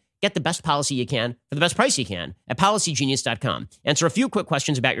 Instead, get the best policy you can for the best price you can at PolicyGenius.com. Answer a few quick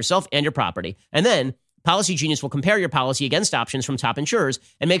questions about yourself and your property, and then Policy Genius will compare your policy against options from top insurers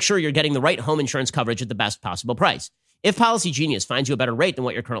and make sure you're getting the right home insurance coverage at the best possible price. If Policy Genius finds you a better rate than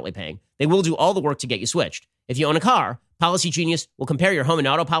what you're currently paying, they will do all the work to get you switched. If you own a car, Policy Genius will compare your home and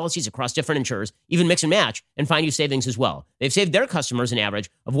auto policies across different insurers, even mix and match, and find you savings as well. They've saved their customers an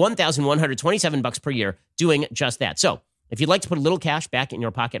average of $1,127 per year doing just that. So, if you'd like to put a little cash back in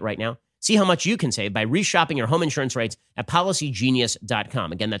your pocket right now, see how much you can save by reshopping your home insurance rates at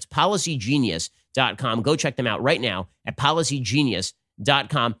PolicyGenius.com. Again, that's PolicyGenius.com. Go check them out right now at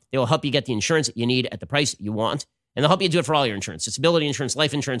PolicyGenius.com. They will help you get the insurance you need at the price you want. And they'll help you do it for all your insurance. Disability insurance,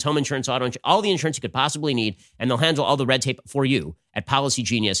 life insurance, home insurance, auto insurance, all the insurance you could possibly need. And they'll handle all the red tape for you at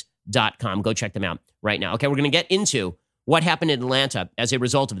PolicyGenius.com. Go check them out right now. Okay, we're going to get into what happened in Atlanta as a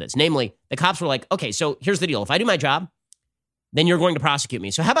result of this. Namely, the cops were like, okay, so here's the deal. If I do my job, then you're going to prosecute me.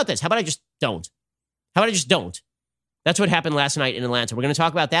 So how about this? How about I just don't? How about I just don't? That's what happened last night in Atlanta. We're going to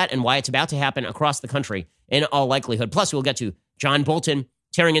talk about that and why it's about to happen across the country in all likelihood. Plus, we'll get to John Bolton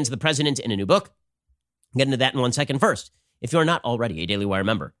tearing into the president in a new book. I'll get into that in 1 second. First, if you're not already a Daily Wire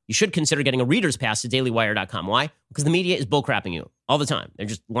member, you should consider getting a reader's pass to dailywire.com. Why? Because the media is bullcrapping you all the time. They're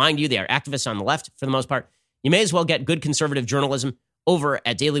just lying to you. They are activists on the left for the most part. You may as well get good conservative journalism over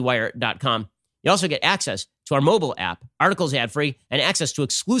at dailywire.com. You also get access to our mobile app, articles ad-free, and access to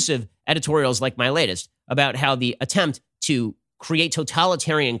exclusive editorials like my latest about how the attempt to create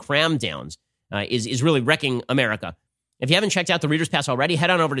totalitarian cram-downs is really wrecking America. If you haven't checked out the Reader's Pass already,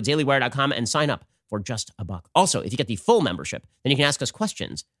 head on over to dailywire.com and sign up for just $1. Also, if you get the full membership, then you can ask us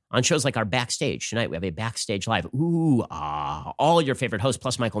questions on shows like our Backstage. Tonight, we have a Backstage Live. All your favorite hosts,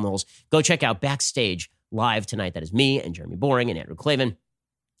 plus Michael Knowles. Go check out Backstage Live tonight. That is me and Jeremy Boring and Andrew Klavan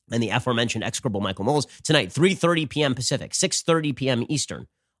and the aforementioned execrable Michael Knowles. Tonight, 3:30 p.m. Pacific, 6:30 p.m. Eastern.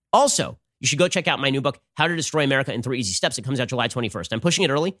 Also, you should go check out my new book, How to Destroy America in 3 Easy Steps. It comes out July 21st. I'm pushing it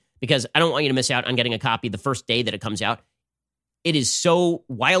early because I don't want you to miss out on getting a copy the first day that it comes out. It is so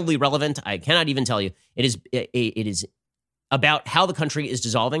wildly relevant. I cannot even tell you. It is about how the country is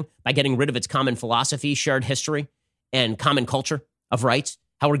dissolving by getting rid of its common philosophy, shared history, and common culture of rights.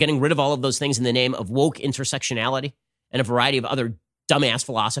 How we're getting rid of all of those things in the name of woke intersectionality and a variety of other dumbass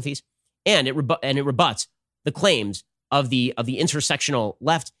philosophies. And it rebuts the claims of the intersectional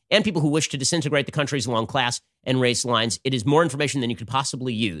left and people who wish to disintegrate the countries along class and race lines. It is more information than you could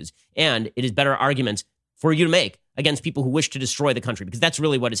possibly use. And it is better arguments for you to make against people who wish to destroy the country, because that's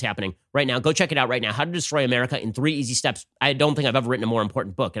really what is happening right now. Go check it out right now. How to Destroy America in 3 Easy Steps. I don't think I've ever written a more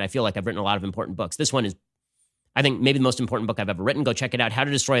important book, and I feel like I've written a lot of important books. This one is, I think, maybe the most important book I've ever written. Go check it out. How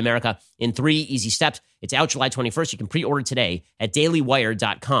to Destroy America in 3 Easy Steps. It's out July 21st. You can pre-order today at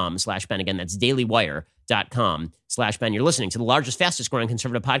dailywire.com/Ben. Again, that's dailywire.com/Ben. You're listening to the largest, fastest growing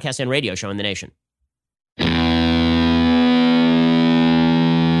conservative podcast and radio show in the nation.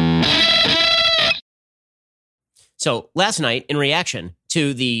 So last night, in reaction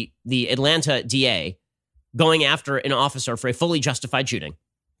to the Atlanta DA going after an officer for a fully justified shooting,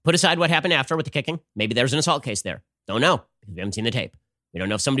 put aside what happened after with the kicking. Maybe there's an assault case there. Don't know, because we haven't seen the tape. We don't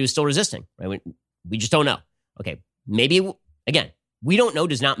know if somebody was still resisting. Right? We just don't know. Okay, maybe, again, we don't know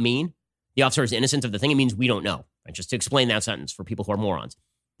does not mean the officer is innocent of the thing. It means we don't know. Right? Just to explain that sentence for people who are morons.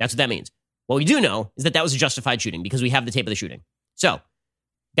 That's what that means. What we do know is that that was a justified shooting because we have the tape of the shooting. So,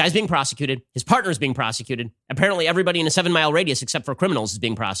 guy's being prosecuted. His partner's being prosecuted. Apparently, everybody in a 7-mile radius except for criminals is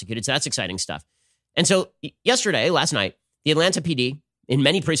being prosecuted. So that's exciting stuff. And so last night, the Atlanta PD, in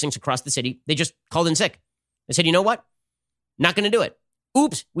many precincts across the city, they just called in sick. They said, you know what? Not going to do it.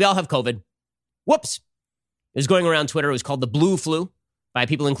 Oops, we all have COVID. Whoops. It was going around Twitter. It was called the blue flu by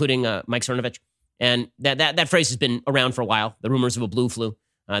people including Mike Cernovich. And that phrase has been around for a while, the rumors of a blue flu.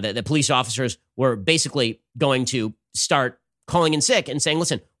 The police officers were basically going to start calling in sick and saying,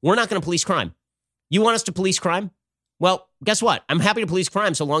 listen, we're not going to police crime. You want us to police crime? Well, guess what? I'm happy to police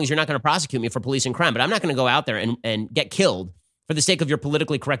crime so long as you're not going to prosecute me for policing crime, but I'm not going to go out there and get killed for the sake of your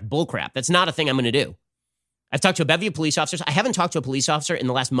politically correct bullcrap. That's not a thing I'm going to do. I've talked to a bevy of police officers. I haven't talked to a police officer in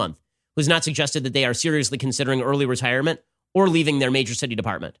the last month who's not suggested that they are seriously considering early retirement or leaving their major city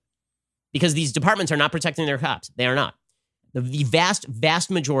department, because these departments are not protecting their cops. They are not. The vast,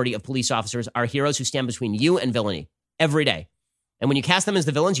 vast majority of police officers are heroes who stand between you and villainy every day. And when you cast them as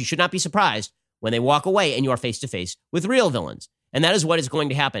the villains, you should not be surprised when they walk away and you are face to face with real villains. And that is what is going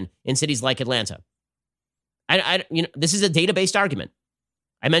to happen in cities like Atlanta. This is a data-based argument.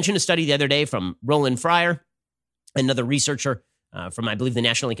 I mentioned a study the other day from Roland Fryer, another researcher from, I believe, the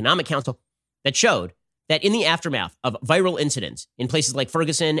National Economic Council, that showed that in the aftermath of viral incidents in places like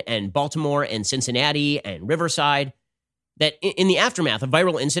Ferguson and Baltimore and Cincinnati and Riverside, that in the aftermath of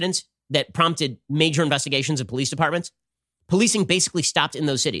viral incidents that prompted major investigations of police departments, policing basically stopped in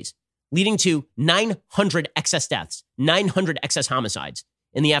those cities, leading to 900 excess deaths, 900 excess homicides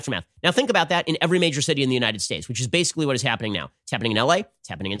in the aftermath. Now think about that in every major city in the United States, which is basically what is happening now. It's happening in LA, it's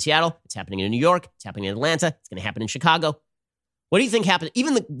happening in Seattle, it's happening in New York, it's happening in Atlanta, it's going to happen in Chicago. What do you think happens?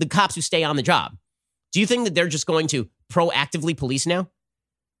 Even the cops who stay on the job, do you think that they're just going to proactively police now?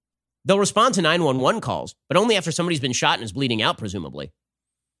 They'll respond to 911 calls, but only after somebody's been shot and is bleeding out, presumably.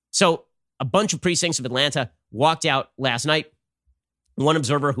 So a bunch of precincts of Atlanta walked out last night. One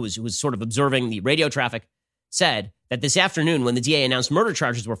observer who was sort of observing the radio traffic said that this afternoon, when the DA announced murder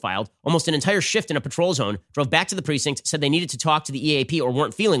charges were filed, almost an entire shift in a patrol zone drove back to the precinct, said they needed to talk to the EAP or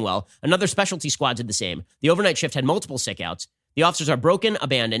weren't feeling well. Another specialty squad did the same. The overnight shift had multiple sick outs. The officers are broken,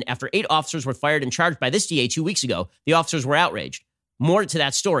 abandoned. After 8 officers were fired and charged by this DA 2 weeks ago, the officers were outraged. More to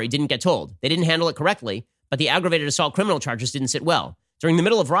that story didn't get told. They didn't handle it correctly, but the aggravated assault criminal charges didn't sit well. During the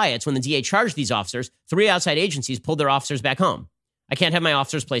middle of riots, when the DA charged these officers, 3 outside agencies pulled their officers back home. I can't have my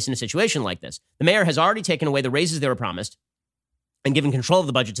officers placed in a situation like this. The mayor has already taken away the raises they were promised. and given control of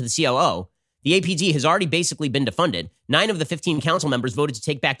the budget to the COO, the APD has already basically been defunded. 9 of the 15 council members voted to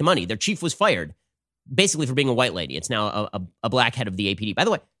take back the money. Their chief was fired, basically for being a white lady. It's now a black head of the APD. By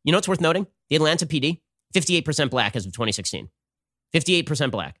the way, you know what's worth noting? The Atlanta PD, 58% black as of 2016.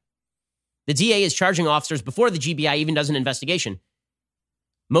 58% black. The DA is charging officers before the GBI even does an investigation.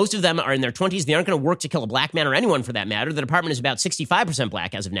 Most of them are in their 20s. They aren't going to work to kill a black man or anyone for that matter. The department is about 65%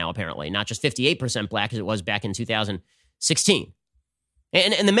 black as of now, apparently, not just 58% black as it was back in 2016.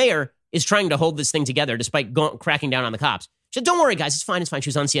 And the mayor is trying to hold this thing together despite cracking down on the cops. She said, don't worry, guys, it's fine, it's fine. She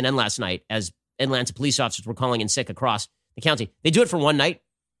was on CNN last night as Atlanta police officers were calling in sick across the county. They do it for one night,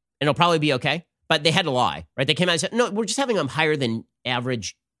 and it'll probably be okay. But they had to lie, right? They came out and said, no, we're just having a higher than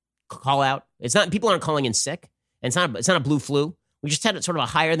average call out. It's not, people aren't calling in sick. And it's not a blue flu. We just had sort of a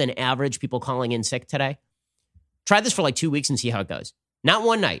higher than average people calling in sick today. Try this for like 2 weeks and see how it goes. Not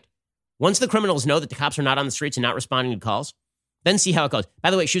one night. Once the criminals know that the cops are not on the streets and not responding to calls, then see how it goes.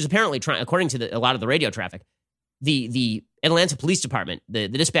 By the way, she was apparently trying, according to a lot of the radio traffic, the Atlanta Police Department, the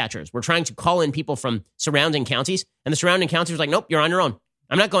dispatchers were trying to call in people from surrounding counties, and the surrounding counties were like, nope, you're on your own.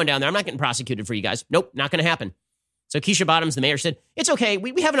 I'm not going down there. I'm not getting prosecuted for you guys. Nope, not going to happen. So Keisha Bottoms, the mayor, said, it's okay.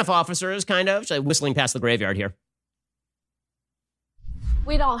 We have enough officers, kind of. She's like whistling past the graveyard here.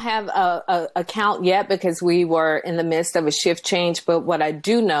 We don't have a count yet because we were in the midst of a shift change. But what I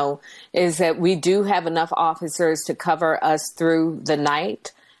do know is that we do have enough officers to cover us through the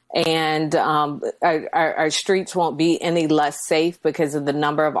night. And our streets won't be any less safe because of the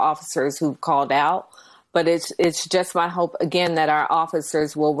number of officers who've called out. But it's just my hope, again, that our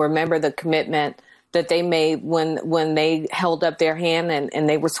officers will remember the commitment that they made when they held up their hand and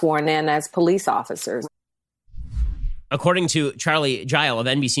they were sworn in as police officers. According to Charlie Gile of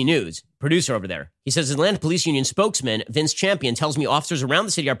NBC News, producer over there, he says Atlanta Police Union spokesman Vince Champion tells me officers around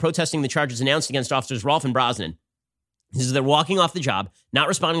the city are protesting the charges announced against officers Rolfe and Brosnan. He says they're walking off the job, not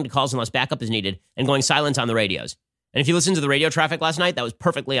responding to calls unless backup is needed, and going silent on the radios. And if you listen to the radio traffic last night, that was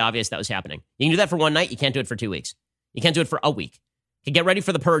perfectly obvious that was happening. You can do that for one night. You can't do it for 2 weeks. You can't do it for a week. You can get ready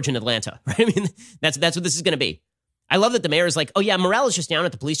for the purge in Atlanta, right? I mean, that's what this is going to be. I love that the mayor is like, oh yeah, morale is just down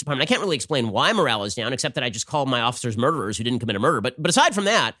at the police department. I can't really explain why morale is down, except that I just called my officers murderers who didn't commit a murder. But aside from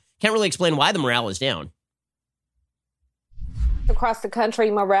that, can't really explain why the morale is down. Across the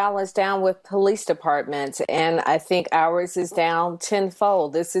country, morale is down with police departments, and I think ours is down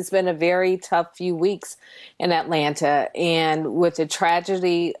tenfold. This has been a very tough few weeks in Atlanta, and with the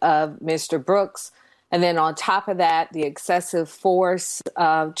tragedy of Mr. Brooks, and then on top of that, the excessive force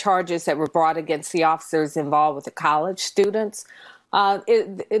charges that were brought against the officers involved with the college students.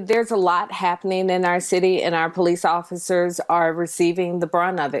 There's a lot happening in our city, and our police officers are receiving the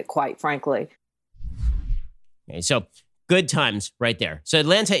brunt of it, quite frankly. Okay, so good times right there. So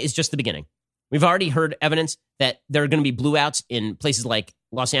Atlanta is just the beginning. We've already heard evidence that there are going to be blue outs in places like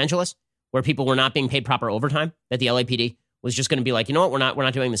Los Angeles, where people were not being paid proper overtime, that the LAPD was just going to be like, you know what, we're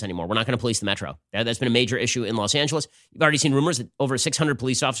not doing this anymore. We're not going to police the metro. That's been a major issue in Los Angeles. You've already seen rumors that over 600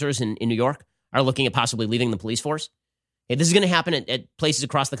 police officers in New York are looking at possibly leaving the police force. Okay, this is going to happen at places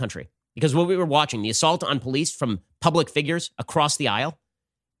across the country because what we were watching, the assault on police from public figures across the aisle,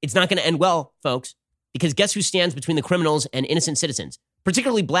 it's not going to end well, folks, because guess who stands between the criminals and innocent citizens,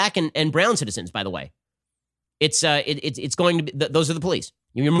 particularly black and brown citizens, by the way. It's going to be, those are the police.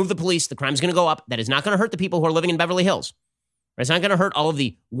 You remove the police, the crime's going to go up. That is not going to hurt the people who are living in Beverly Hills. It's not going to hurt all of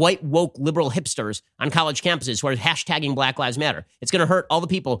the white, woke, liberal hipsters on college campuses who are hashtagging Black Lives Matter. It's going to hurt all the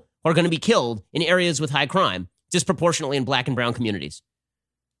people who are going to be killed in areas with high crime, disproportionately in black and brown communities.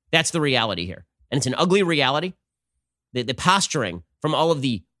 That's the reality here. And it's an ugly reality. The posturing from all of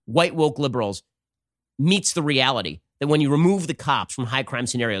the white, woke liberals meets the reality that when you remove the cops from high crime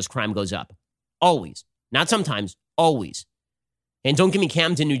scenarios, crime goes up. Always. Not sometimes, always. And don't give me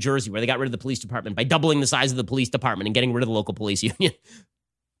Camden, New Jersey, where they got rid of the police department by doubling the size of the police department and getting rid of the local police union,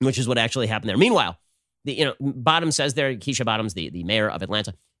 which is what actually happened there. Meanwhile, Bottoms says there, Keisha Bottoms, the mayor of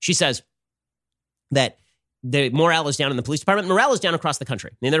Atlanta, she says that the morale is down in the police department. Morale is down across the country.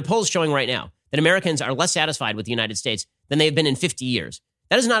 I mean, there are polls showing right now that Americans are less satisfied with the United States than they've been in 50 years.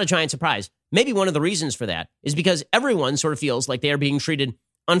 That is not a giant surprise. Maybe one of the reasons for that is because everyone sort of feels like they are being treated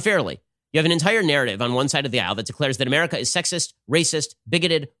unfairly. You have an entire narrative on one side of the aisle that declares that America is sexist, racist,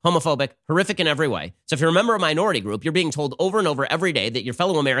 bigoted, homophobic, horrific in every way. So if you're a member of a minority group, you're being told over and over every day that your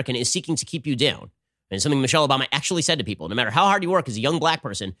fellow American is seeking to keep you down. And it's something Michelle Obama actually said to people. No matter how hard you work as a young black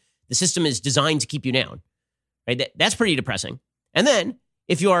person, the system is designed to keep you down. Right? That's pretty depressing. And then,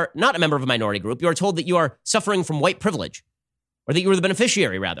 if you are not a member of a minority group, you are told that you are suffering from white privilege, or that you are the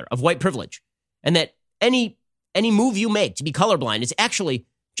beneficiary, rather, of white privilege, and that any move you make to be colorblind is actually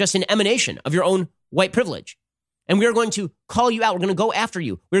just an emanation of your own white privilege. And we are going to call you out. We're going to go after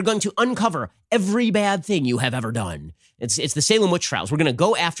you. We're going to uncover every bad thing you have ever done. It's the Salem witch trials. We're going to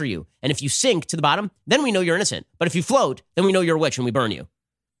go after you. And if you sink to the bottom, then we know you're innocent. But if you float, then we know you're a witch and we burn you.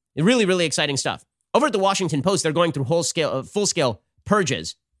 Really, really exciting stuff. Over at the Washington Post, they're going through full-scale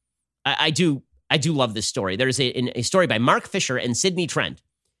purges. I do love this story. There's a story by Mark Fisher and Sidney Trent.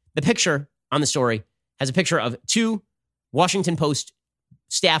 The picture on the story has a picture of two Washington Post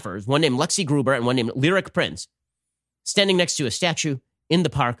staffers, one named Lexi Gruber and one named Lyric Prince, standing next to a statue in the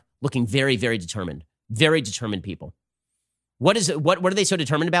park, looking very, very determined people. What are they so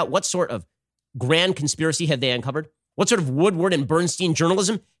determined about? What sort of grand conspiracy have they uncovered? What sort of Woodward and Bernstein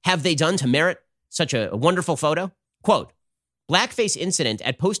journalism have they done to merit such a wonderful photo? Quote, blackface incident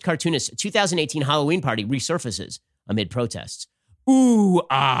at Post cartoonist's 2018 Halloween party resurfaces amid protests. Ooh,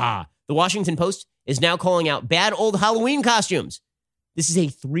 ah. The Washington Post is now calling out bad old Halloween costumes. This is a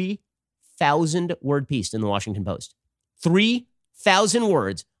 3,000-word piece in the Washington Post. 3,000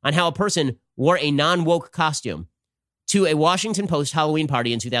 words on how a person wore a non-woke costume to a Washington Post Halloween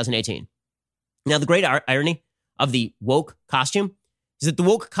party in 2018. Now, the great irony of the woke costume is that the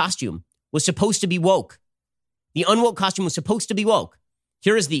woke costume was supposed to be woke. The unwoke costume was supposed to be woke.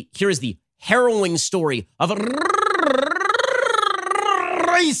 Here is the harrowing story of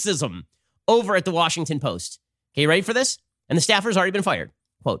racism over at the Washington Post. Okay, you ready for this? And the staffer's already been fired.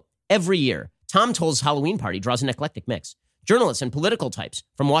 Quote, every year, Tom Toll's Halloween party draws an eclectic mix. Journalists and political types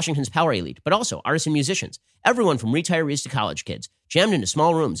from Washington's power elite, but also artists and musicians, everyone from retirees to college kids, jammed into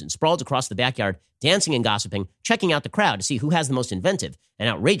small rooms and sprawled across the backyard, dancing and gossiping, checking out the crowd to see who has the most inventive and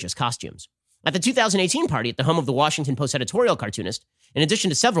outrageous costumes. At the 2018 party at the home of the Washington Post editorial cartoonist, in addition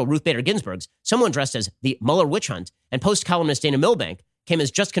to several Ruth Bader Ginsburgs, someone dressed as the Mueller witch hunt and Post columnist Dana Milbank came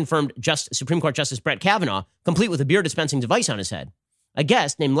as just confirmed Supreme Court Justice Brett Kavanaugh, complete with a beer dispensing device on his head. A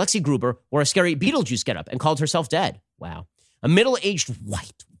guest named Lexi Gruber wore a scary Beetlejuice getup and called herself dead. Wow. A middle-aged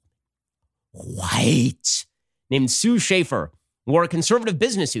white named Sue Schaefer wore a conservative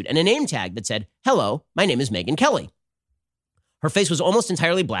business suit and a name tag that said, hello, my name is Megyn Kelly. Her face was almost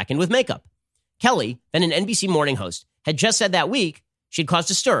entirely blackened with makeup. Kelly, then an NBC morning host, had just said that week she'd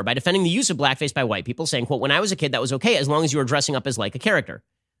caused a stir by defending the use of blackface by white people, saying, quote, when I was a kid, that was okay as long as you were dressing up as like a character.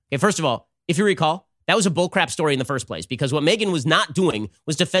 Okay, first of all, if you recall, that was a bullcrap story in the first place because what Megyn was not doing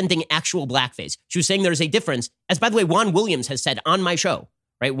was defending actual blackface. She was saying there's a difference, as by the way, Juan Williams has said on my show,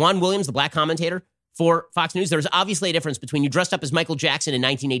 right? Juan Williams, the black commentator for Fox News, there's obviously a difference between you dressed up as Michael Jackson in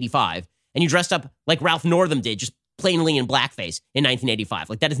 1985 and you dressed up like Ralph Northam did, just plainly in blackface in 1985.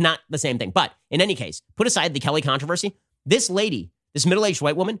 Like that is not the same thing. But in any case, put aside the Kelly controversy, this lady, this middle-aged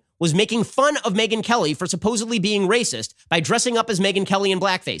white woman, was making fun of Megyn Kelly for supposedly being racist by dressing up as Megyn Kelly in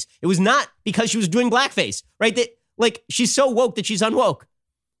blackface. It was not because she was doing blackface, right? That, like, she's so woke that she's unwoke.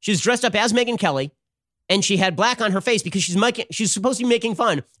 She's dressed up as Megyn Kelly, and she had black on her face because she's supposed to be making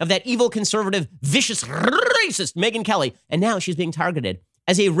fun of that evil, conservative, vicious, racist Megyn Kelly. And now she's being targeted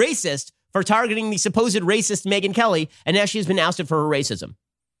as a racist for targeting the supposed racist Megyn Kelly, and now she's been ousted for her racism.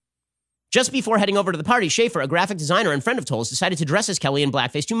 Just before heading over to the party, Schaefer, a graphic designer and friend of Toll's, decided to dress as Kelly in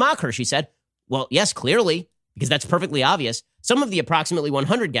blackface to mock her, she said. Well, yes, clearly, because that's perfectly obvious. Some of the approximately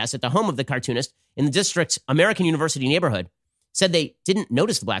 100 guests at the home of the cartoonist in the district's American University neighborhood said they didn't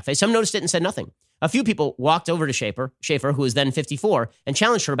notice the blackface. Some noticed it and said nothing. A few people walked over to Schaefer, who was then 54, and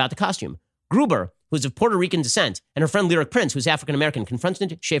challenged her about the costume. Gruber, who is of Puerto Rican descent, and her friend Lyric Prince, who's African-American,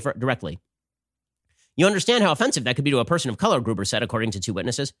 confronted Schaefer directly. You understand how offensive that could be to a person of color, Gruber said, according to two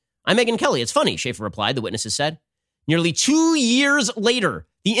witnesses. I'm Megyn Kelly. It's funny, Schaefer replied, the witnesses said. Nearly 2 years later,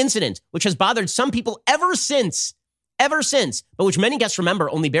 the incident, which has bothered some people ever since, but which many guests remember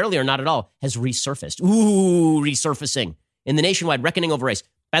only barely or not at all, has resurfaced. Ooh, resurfacing in the nationwide reckoning over race.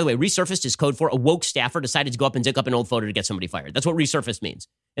 By the way, resurfaced is code for a woke staffer decided to go up and dig up an old photo to get somebody fired. That's what resurfaced means.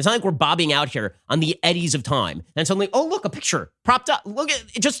 It's not like we're bobbing out here on the eddies of time. And suddenly, oh, look, a picture propped up. Look,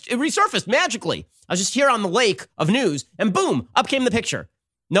 it resurfaced magically. I was just here on the lake of news and boom, up came the picture.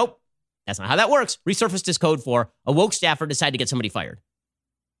 Nope, that's not how that works. Resurfaced is code for a woke staffer decided to get somebody fired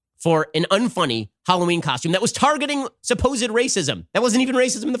for an unfunny Halloween costume that was targeting supposed racism. That wasn't even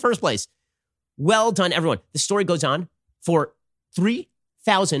racism in the first place. Well done, everyone. The story goes on for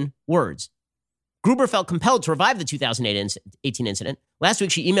 3,000 words. Gruber felt compelled to revive the 2018 incident. Last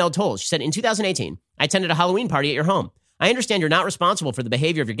week, she emailed Toll. She said, in 2018, I attended a Halloween party at your home. I understand you're not responsible for the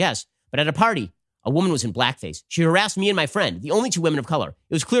behavior of your guests, but at a party, a woman was in blackface. She harassed me and my friend, the only two women of color.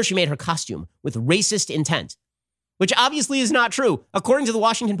 It was clear she made her costume with racist intent, which obviously is not true. According to the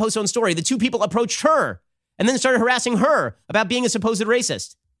Washington Post's own story, the two people approached her and then started harassing her about being a supposed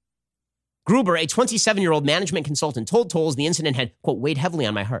racist. Gruber, a 27-year-old management consultant, told Tolles the incident had, quote, weighed heavily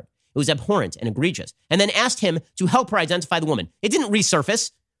on my heart. It was abhorrent and egregious. And then asked him to help her identify the woman. It didn't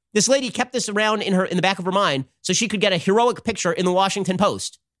resurface. This lady kept this around in the back of her mind so she could get a heroic picture in the Washington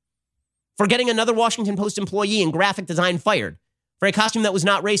Post for getting another Washington Post employee in graphic design fired for a costume that was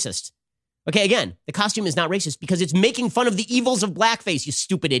not racist. Okay, again, the costume is not racist because it's making fun of the evils of blackface, you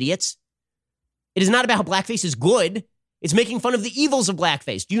stupid idiots. It is not about how blackface is good. It's making fun of the evils of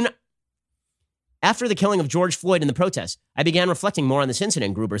blackface. Do you not? After the killing of George Floyd in the protests, I began reflecting more on this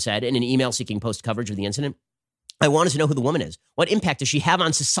incident, Gruber said in an email seeking post-coverage of the incident. I wanted to know who the woman is. What impact does she have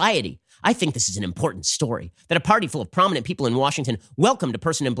on society? I think this is an important story, that a party full of prominent people in Washington welcomed a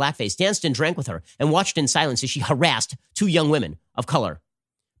person in blackface, danced and drank with her, and watched in silence as she harassed two young women of color.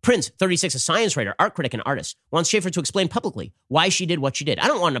 Prince, 36, a science writer, art critic, and artist, wants Schaefer to explain publicly why she did what she did. I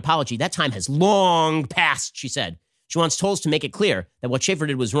don't want an apology. That time has long passed, she said. She wants Tolles to make it clear that what Schaefer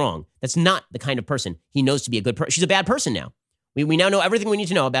did was wrong. That's not the kind of person he knows to be a good person. She's a bad person now. We now know everything we need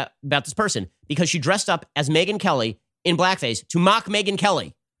to know about this person because she dressed up as Megyn Kelly in blackface to mock Megyn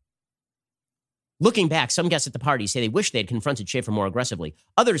Kelly. Looking back, some guests at the party say they wish they had confronted Schaefer more aggressively.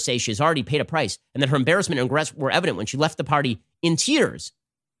 Others say she has already paid a price and that her embarrassment and regret were evident when she left the party in tears.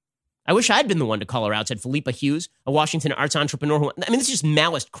 I wish I'd been the one to call her out, said Philippa Hughes, a Washington arts entrepreneur. This is just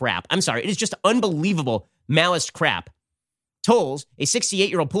Maoist crap. I'm sorry. It is just unbelievable Maoist crap. Tolles, a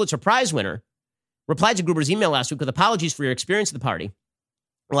 68-year-old Pulitzer Prize winner, replied to Gruber's email last week with apologies for your experience at the party.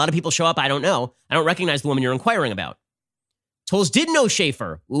 A lot of people show up. I don't know. I don't recognize the woman you're inquiring about. Tolles did know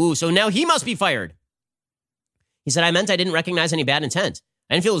Schaefer. Ooh, so now he must be fired. He said, I meant I didn't recognize any bad intent.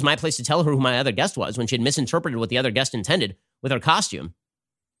 I didn't feel it was my place to tell her who my other guest was when she had misinterpreted what the other guest intended with her costume.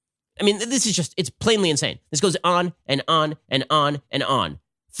 This is just, it's plainly insane. This goes on and on and on and on.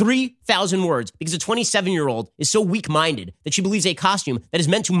 3,000 words because a 27-year-old is so weak-minded that she believes a costume that is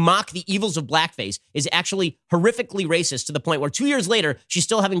meant to mock the evils of blackface is actually horrifically racist to the point where 2 years later, she's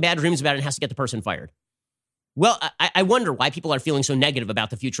still having bad dreams about it and has to get the person fired. Well, I wonder why people are feeling so negative about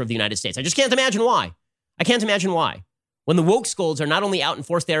the future of the United States. I just can't imagine why. I can't imagine why. When the woke scolds are not only out in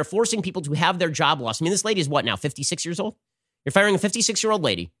force, they are forcing people to have their job lost. This lady is what now, 56 years old? You're firing a 56-year-old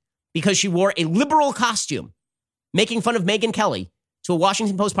lady because she wore a liberal costume, making fun of Megyn Kelly to a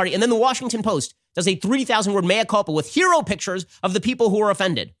Washington Post party. And then the Washington Post does a 3,000-word mea culpa with hero pictures of the people who are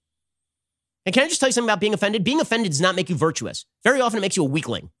offended. And can I just tell you something about being offended? Being offended does not make you virtuous. Very often it makes you a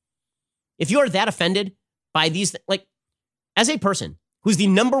weakling. If you are that offended by these, as a person who's the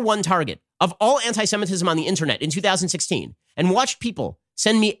number one target of all anti-Semitism on the internet in 2016 and watched people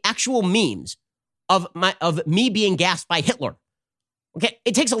send me actual memes of me being gassed by Hitler, okay,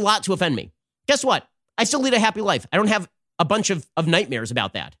 it takes a lot to offend me. Guess what? I still lead a happy life. I don't have a bunch of nightmares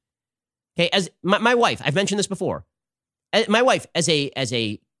about that. Okay, as my wife, I've mentioned this before. My wife, as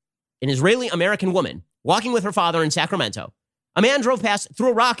an Israeli-American woman, walking with her father in Sacramento, a man drove past, threw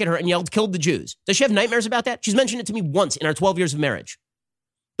a rock at her, and yelled, "Killed the Jews." Does she have nightmares about that? She's mentioned it to me once in our 12 years of marriage.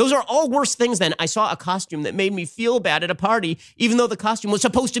 Those are all worse things than I saw a costume that made me feel bad at a party, even though the costume was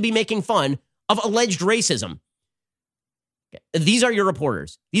supposed to be making fun of alleged racism. These are your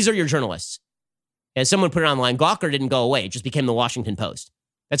reporters. These are your journalists. As someone put it online, Gawker didn't go away. It just became the Washington Post.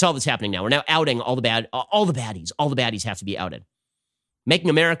 That's all that's happening now. We're now outing all the baddies. All the baddies have to be outed. Making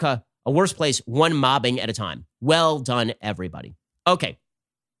America a worse place, one mobbing at a time. Well done, everybody. Okay.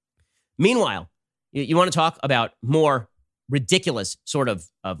 Meanwhile, you want to talk about more ridiculous sort of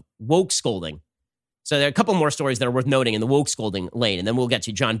woke scolding. So there are a couple more stories that are worth noting in the woke scolding lane, and then we'll get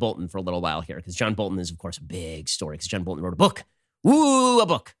to John Bolton for a little while here, because John Bolton is, of course, a big story, because John Bolton wrote a book. Ooh, a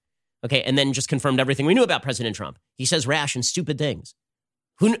book. Okay, and then just confirmed everything we knew about President Trump. He says rash and stupid things.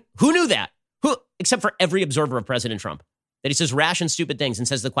 Who knew that? Who, except for every observer of President Trump, that he says rash and stupid things and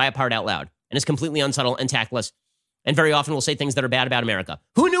says the quiet part out loud, and is completely unsubtle and tactless, and very often will say things that are bad about America.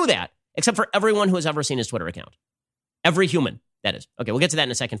 Who knew that? Except for everyone who has ever seen his Twitter account. Every human, that is. Okay, we'll get to that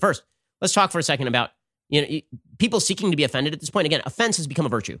in a second. First, let's talk for a second about people seeking to be offended at this point. Again, offense has become a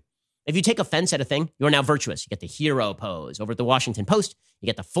virtue. If you take offense at a thing, you are now virtuous. You get the hero pose. Over at the Washington Post, you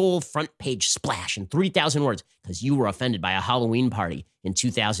get the full front page splash in 3,000 words because you were offended by a Halloween party in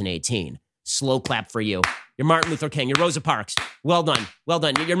 2018. Slow clap for you. You're Martin Luther King. You're Rosa Parks. Well done. Well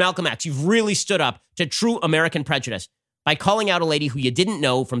done. You're Malcolm X. You've really stood up to true American prejudice by calling out a lady who you didn't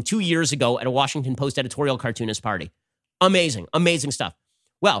know from 2 years ago at a Washington Post editorial cartoonist party. Amazing. Amazing stuff.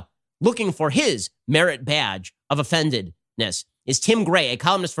 Well, looking for his merit badge of offendedness is Tim Gray, a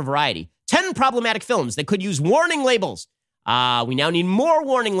columnist for Variety. 10 problematic films that could use warning labels. We now need more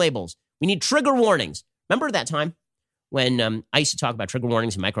warning labels. We need trigger warnings. Remember that time when I used to talk about trigger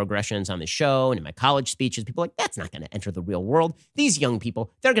warnings and microaggressions on the show and in my college speeches, people are like, that's not going to enter the real world. These young people,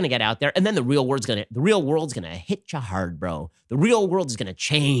 they're going to get out there, and then the real world's going to hit you hard, bro. The real world is going to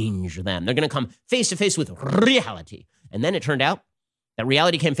change them. They're going to come face to face with reality. And then it turned out that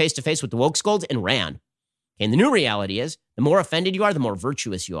reality came face to face with the woke scolds and ran. And the new reality is, the more offended you are, the more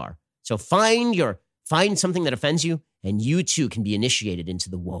virtuous you are. So find something that offends you, and you too can be initiated into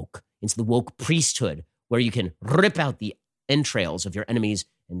the woke priesthood, where you can rip out the entrails of your enemies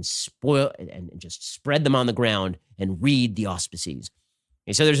and spoil and just spread them on the ground and read the auspices.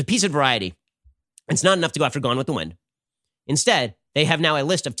 Okay, so there's a piece of variety. It's not enough to go after Gone with the Wind. Instead, they have now a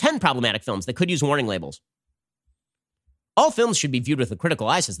list of 10 problematic films that could use warning labels. All films should be viewed with a critical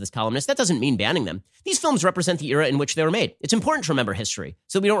eye, says this columnist. That doesn't mean banning them. These films represent the era in which they were made. It's important to remember history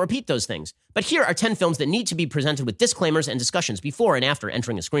so we don't repeat those things. But here are 10 films that need to be presented with disclaimers and discussions before and after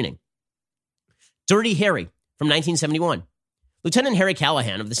entering a screening. Dirty Harry from 1971. Lieutenant Harry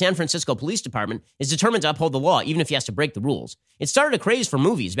Callahan of the San Francisco Police Department is determined to uphold the law even if he has to break the rules. It started a craze for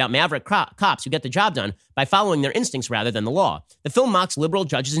movies about maverick cops who get the job done by following their instincts rather than the law. The film mocks liberal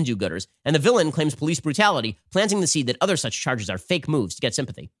judges and do-gooders, and the villain claims police brutality, planting the seed that other such charges are fake moves to get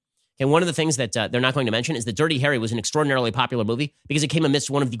sympathy. And one of the things that they're not going to mention is that Dirty Harry was an extraordinarily popular movie because it came amidst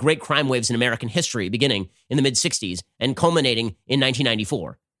one of the great crime waves in American history, beginning in the mid-'60s and culminating in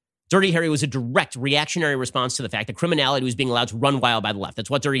 1994. Dirty Harry was a direct reactionary response to the fact that criminality was being allowed to run wild by the left. That's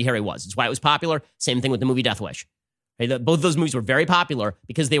what Dirty Harry was. It's why it was popular. Same thing with the movie Death Wish. Okay, both of those movies were very popular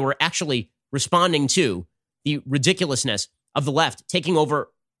because they were actually responding to the ridiculousness of the left taking over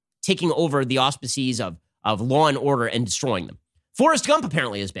the auspices of law and order and destroying them. Forrest Gump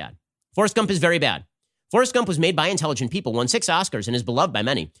apparently is bad. Forrest Gump is very bad. Forrest Gump was made by intelligent people, won 6 Oscars, and is beloved by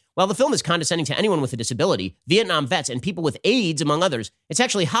many. While the film is condescending to anyone with a disability, Vietnam vets, and people with AIDS, among others, it's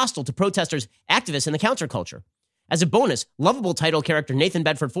actually hostile to protesters, activists, and the counterculture. As a bonus, lovable title character Nathan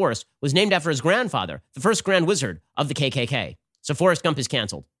Bedford Forrest was named after his grandfather, the first Grand Wizard of the KKK. So Forrest Gump is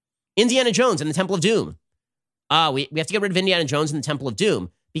canceled. Indiana Jones and the Temple of Doom. We have to get rid of Indiana Jones and the Temple of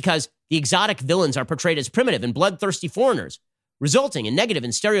Doom because the exotic villains are portrayed as primitive and bloodthirsty foreigners, resulting in negative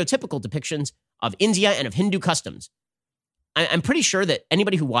and stereotypical depictions of India and of Hindu customs. I'm pretty sure that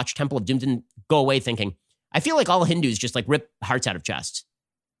anybody who watched Temple of Doom didn't go away thinking, I feel like all Hindus just like rip hearts out of chests.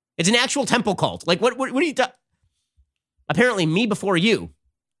 It's an actual temple cult. Like, what are you talking? Apparently, Me Before You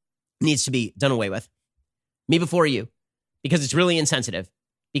needs to be done away with. Me Before You. Because it's really insensitive.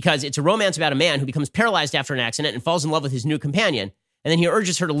 Because it's a romance about a man who becomes paralyzed after an accident and falls in love with his new companion. And then he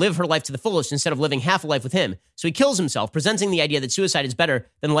urges her to live her life to the fullest instead of living half a life with him. So he kills himself, presenting the idea that suicide is better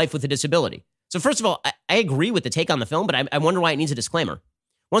than life with a disability. So first of all, I agree with the take on the film, but I wonder why it needs a disclaimer.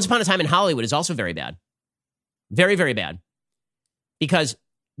 Once Upon a Time in Hollywood is also very bad. Very, very bad. Because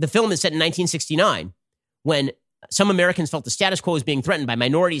the film is set in 1969 when some Americans felt the status quo was being threatened by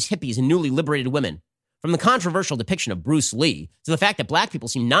minorities, hippies, and newly liberated women. From the controversial depiction of Bruce Lee to the fact that black people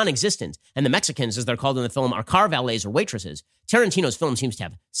seem non-existent and the Mexicans, as they're called in the film, are car valets or waitresses, Tarantino's film seems to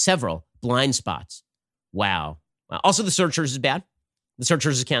have several blind spots. Wow. Also, The Searchers is bad. The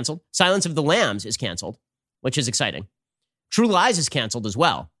Searchers is canceled. Silence of the Lambs is canceled, which is exciting. True Lies is canceled as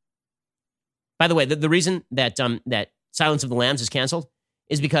well. By the way, the reason that that Silence of the Lambs is canceled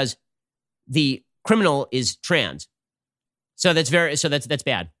is because the criminal is trans. So that's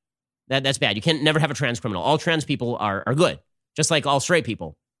bad. That's bad. You can't never have a trans criminal. All trans people are good, just like all straight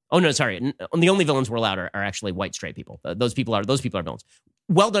people. Oh no, sorry. The only villains we're allowed are actually white straight people. Those people are villains.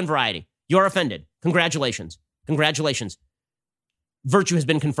 Well done, Variety. You're offended. Congratulations. Congratulations. Virtue has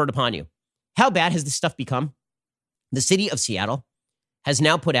been conferred upon you. How bad has this stuff become? The city of Seattle has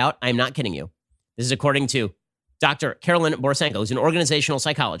now put out, I'm not kidding you, this is according to Dr. Carolyn Borisenko, who's an organizational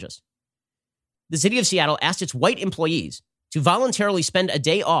psychologist. The city of Seattle asked its white employees to voluntarily spend a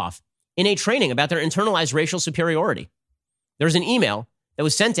day off in a training about their internalized racial superiority. There's an email that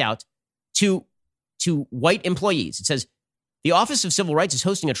was sent out to white employees. It says, the Office of Civil Rights is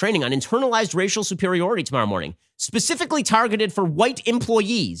hosting a training on internalized racial superiority tomorrow morning, specifically targeted for white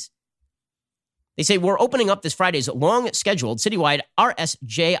employees. They say, we're opening up this Friday's long-scheduled citywide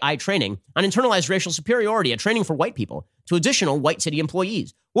RSJI training on internalized racial superiority, a training for white people, to additional white city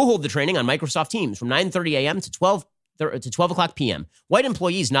employees. We'll hold the training on Microsoft Teams from 9:30 a.m. to 12 o'clock p.m. White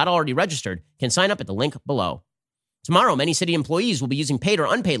employees not already registered can sign up at the link below. Tomorrow, many city employees will be using paid or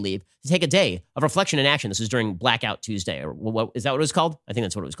unpaid leave to take a day of reflection and action. This is during Blackout Tuesday, or what is that what it was called? I think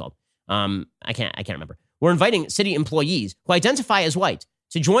that's what it was called. I can't remember. We're inviting city employees who identify as white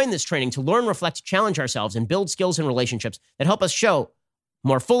to join this training to learn, reflect, challenge ourselves, and build skills and relationships that help us show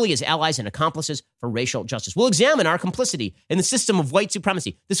more fully as allies and accomplices for racial justice. We'll examine our complicity in the system of white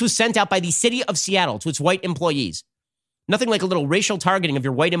supremacy. This was sent out by the city of Seattle to its white employees. Nothing like a little racial targeting of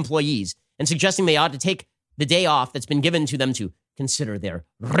your white employees and suggesting they ought to take the day off that's been given to them to consider their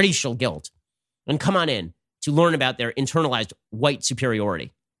racial guilt and come on in to learn about their internalized white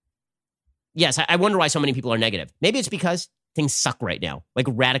superiority. Yes, I wonder why so many people are negative. Maybe it's because things suck right now, like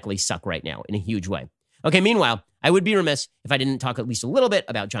radically suck right now in a huge way. Okay, meanwhile, I would be remiss if I didn't talk at least a little bit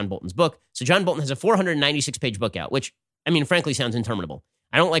about John Bolton's book. So John Bolton has a 496-page book out, which, I mean, frankly, sounds interminable.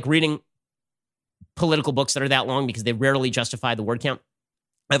 I don't like reading political books that are that long because they rarely justify the word count.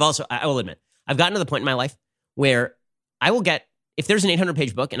 I will admit, I've gotten to the point in my life where I will get, if there's an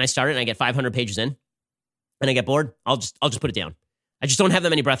 800-page book and I start it and I get 500 pages in and I get bored, I'll just put it down. I just don't have that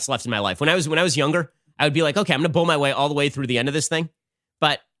many breaths left in my life. When I was younger, I would be like, okay, I'm going to bull my way all the way through the end of this thing.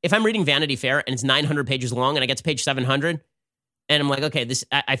 But if I'm reading Vanity Fair and it's 900 pages long and I get to page 700 and I'm like, okay,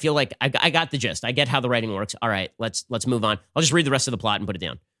 I feel like I got the gist. I get how the writing works. All right, let's move on. I'll just read the rest of the plot and put it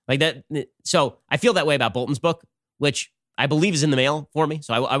down. Like that. So I feel that way about Bolton's book, which I believe is in the mail for me.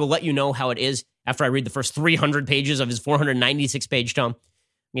 So I will let you know how it is after I read the first 300 pages of his 496-page tome.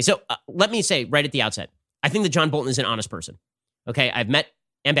 Okay, so let me say right at the outset, I think that John Bolton is an honest person. Okay, I've met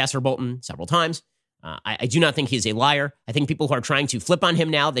Ambassador Bolton several times. I do not think he is a liar. I think people who are trying to flip on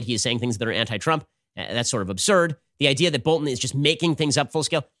him now that he is saying things that are anti-Trump, that's sort of absurd. The idea that Bolton is just making things up full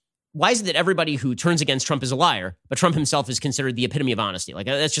scale. Why is it that everybody who turns against Trump is a liar, but Trump himself is considered the epitome of honesty? Like,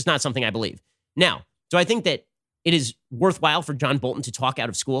 that's just not something I believe. Now, do I think that it is worthwhile for John Bolton to talk out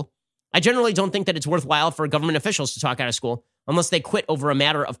of school? I generally don't think that it's worthwhile for government officials to talk out of school unless they quit over a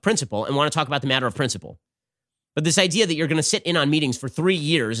matter of principle and want to talk about the matter of principle. But this idea that you're going to sit in on meetings for 3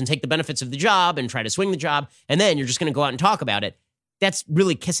 years and take the benefits of the job and try to swing the job, and then you're just going to go out and talk about it, that's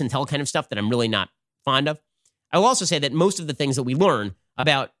really kiss and tell kind of stuff that I'm really not fond of. I will also say that most of the things that we learn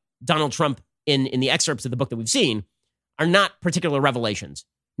about Donald Trump in the excerpts of the book that we've seen are not particular revelations.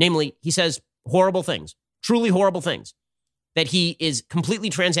 Namely, he says horrible things, truly horrible things, that he is completely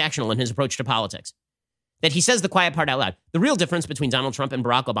transactional in his approach to politics, that he says the quiet part out loud. The real difference between Donald Trump and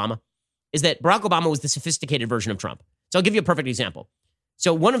Barack Obama is that Barack Obama was the sophisticated version of Trump. So I'll give you a perfect example.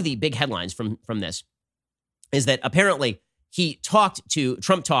 So one of the big headlines from this is that apparently Trump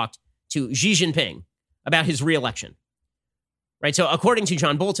talked to Xi Jinping about his reelection, right? So according to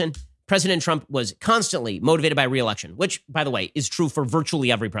John Bolton, President Trump was constantly motivated by reelection, which, by the way, is true for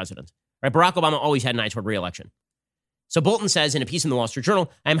virtually every president, right? Barack Obama always had an eye toward reelection. So Bolton says in a piece in the Wall Street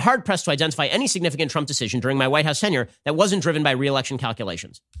Journal, I am hard-pressed to identify any significant Trump decision during my White House tenure that wasn't driven by reelection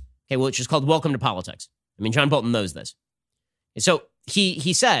calculations. Okay, which is called welcome to politics. I mean, John Bolton knows this. So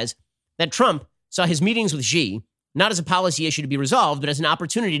he says that Trump saw his meetings with Xi not as a policy issue to be resolved, but as an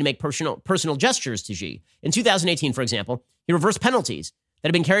opportunity to make personal gestures to Xi. In 2018, for example, he reversed penalties that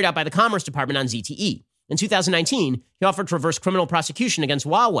had been carried out by the Commerce Department on ZTE. In 2019, he offered to reverse criminal prosecution against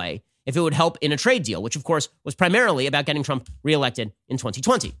Huawei if it would help in a trade deal, which, of course, was primarily about getting Trump reelected in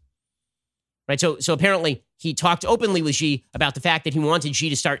 2020. Right, so apparently he talked openly with Xi about the fact that he wanted Xi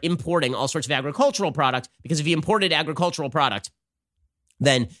to start importing all sorts of agricultural products, because if he imported agricultural product,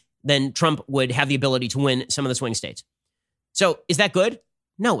 then Trump would have the ability to win some of the swing states. So is that good?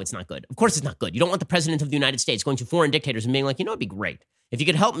 No, it's not good. Of course it's not good. You don't want the president of the United States going to foreign dictators and being like, it'd be great if you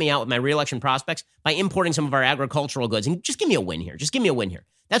could help me out with my reelection prospects by importing some of our agricultural goods and just give me a win here. Just give me a win here.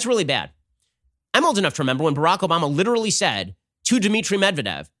 That's really bad. I'm old enough to remember when Barack Obama literally said to Dmitry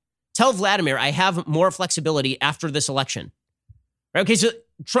Medvedev, tell Vladimir I have more flexibility after this election. Right? Okay, so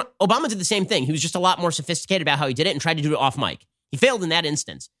Obama did the same thing. He was just a lot more sophisticated about how he did it and tried to do it off mic. He failed in that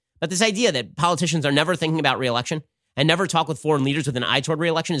instance. But this idea that politicians are never thinking about reelection and never talk with foreign leaders with an eye toward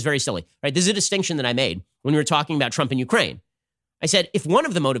reelection is very silly. Right? This is a distinction that I made when we were talking about Trump and Ukraine. I said, if one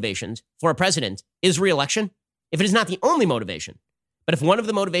of the motivations for a president is reelection, if it is not the only motivation, but if one of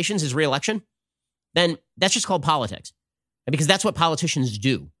the motivations is reelection, then that's just called politics. Because that's what politicians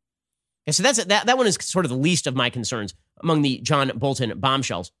do. Okay, so that one is sort of the least of my concerns among the John Bolton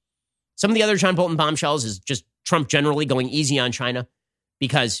bombshells. Some of the other John Bolton bombshells is just Trump generally going easy on China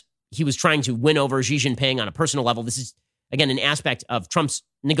because he was trying to win over Xi Jinping on a personal level. This is, again, an aspect of Trump's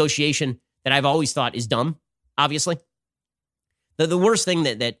negotiation that I've always thought is dumb, obviously. The worst thing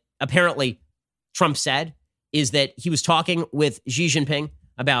that apparently Trump said is that he was talking with Xi Jinping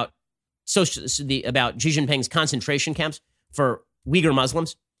about Xi Jinping's concentration camps for Uyghur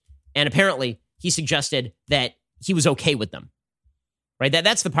Muslims. And apparently he suggested that he was okay with them, right?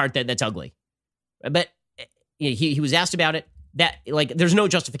 That's the part that's ugly. But he was asked about it. There's no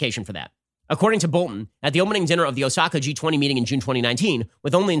justification for that. According to Bolton, at the opening dinner of the Osaka G20 meeting in June 2019,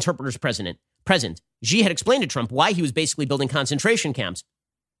 with only interpreters present, Xi had explained to Trump why he was basically building concentration camps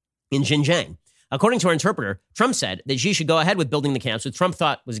in Xinjiang. According to our interpreter, Trump said that Xi should go ahead with building the camps, which Trump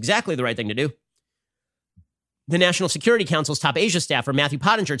thought was exactly the right thing to do. The National Security Council's top Asia staffer, Matthew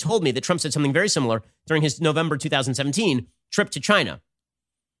Pottinger, told me that Trump said something very similar during his November 2017 trip to China.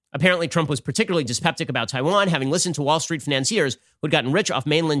 Apparently, Trump was particularly dyspeptic about Taiwan, having listened to Wall Street financiers who had gotten rich off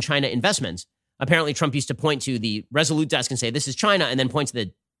mainland China investments. Apparently, Trump used to point to the Resolute desk and say, this is China, and then point to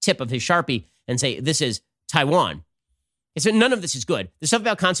the tip of his Sharpie and say, this is Taiwan. So none of this is good. The stuff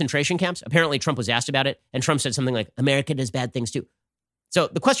about concentration camps, apparently Trump was asked about it, and Trump said something like, America does bad things too. So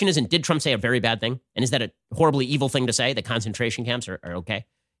the question isn't, did Trump say a very bad thing? And is that a horribly evil thing to say, that concentration camps are okay?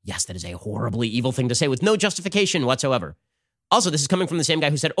 Yes, that is a horribly evil thing to say with no justification whatsoever. Also, this is coming from the same guy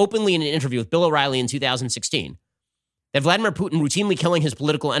who said openly in an interview with Bill O'Reilly in 2016 that Vladimir Putin routinely killing his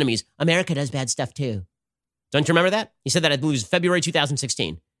political enemies, America does bad stuff too. Don't you remember that? He said that, I believe, it was February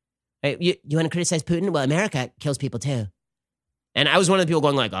 2016. Hey, you want to criticize Putin? Well, America kills people too. And I was one of the people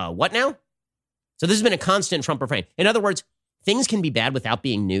going like, what now? So this has been a constant Trump refrain. In other words, things can be bad without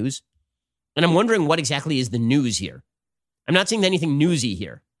being news. And I'm wondering what exactly is the news here. I'm not seeing anything newsy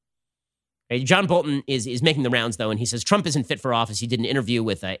here. Okay, John Bolton is making the rounds, though, and he says Trump isn't fit for office. He did an interview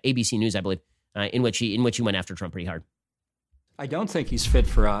with ABC News, I believe, in which he went after Trump pretty hard. I don't think he's fit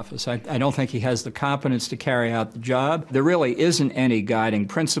for office. I don't think he has the competence to carry out the job. There really isn't any guiding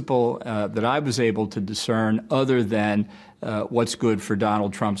principle that I was able to discern other than what's good for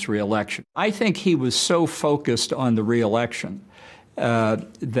Donald Trump's reelection. I think he was so focused on the reelection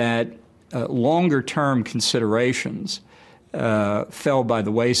that longer-term considerations fell by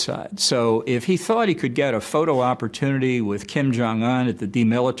the wayside. So if he thought he could get a photo opportunity with Kim Jong-un at the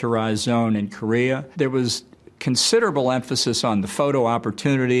demilitarized zone in Korea, there was considerable emphasis on the photo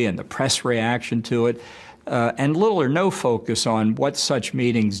opportunity and the press reaction to it, and little or no focus on what such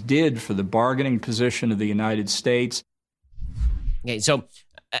meetings did for the bargaining position of the United States. Okay, so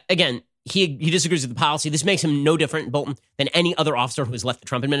again, he disagrees with the policy. This makes him no different, Bolton, than any other officer who has left the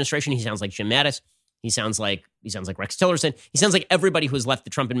Trump administration. He sounds like Jim Mattis. He sounds like Rex Tillerson. He sounds like everybody who has left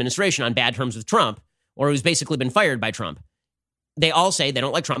the Trump administration on bad terms with Trump or who's basically been fired by Trump. They all say they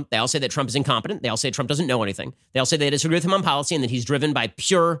don't like Trump. They all say that Trump is incompetent. They all say Trump doesn't know anything. They all say they disagree with him on policy and that he's driven by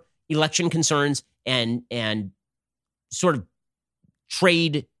pure election concerns and sort of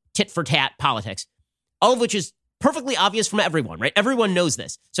trade tit-for-tat politics, all of which is perfectly obvious from everyone, right? Everyone knows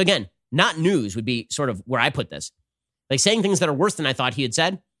this. So again, not news would be sort of where I put this. Like saying things that are worse than I thought he had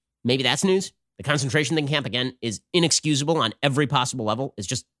said, maybe that's news. The concentration camp, again, is inexcusable on every possible level. It's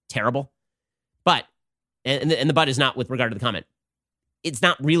just terrible. But, and the but is not with regard to the comment, it's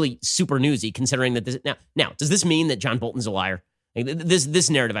not really super newsy considering that this, now, does this mean that John Bolton's a liar? Like, this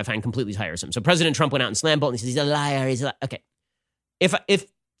narrative I find completely tiresome. So President Trump went out and slammed Bolton. He says he's a liar. Okay. If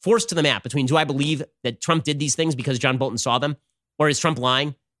forced to the map between do I believe that Trump did these things because John Bolton saw them, or is Trump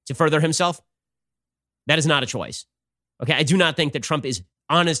lying to further himself? That is not a choice. Okay, I do not think that Trump is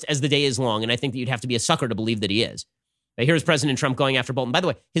honest as the day is long, and I think that you'd have to be a sucker to believe that he is. Now, here's President Trump going after Bolton. By the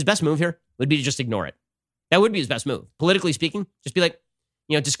way, his best move here would be to just ignore it. That would be his best move. Politically speaking, just be like,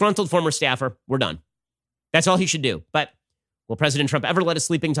 disgruntled former staffer, we're done. That's all he should do. But will President Trump ever let a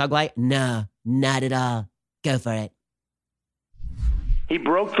sleeping dog lie? No, not at all. Go for it. He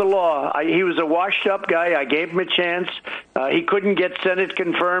broke the law. He was a washed-up guy. I gave him a chance. He couldn't get Senate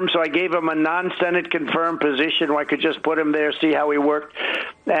confirmed, so I gave him a non-Senate confirmed position where I could just put him there, see how he worked.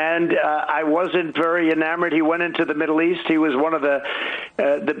 And I wasn't very enamored. He went into the Middle East. He was one of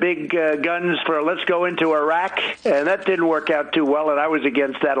the big guns for let's go into Iraq, and that didn't work out too well, and I was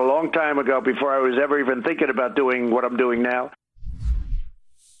against that a long time ago before I was ever even thinking about doing what I'm doing now.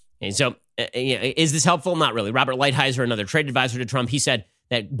 And so, is this helpful? Not really. Robert Lighthizer, another trade advisor to Trump, he said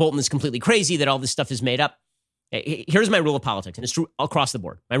that Bolton is completely crazy, that all this stuff is made up. Here's my rule of politics, and it's true across the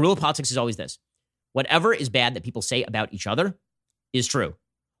board. My rule of politics is always this. Whatever is bad that people say about each other is true.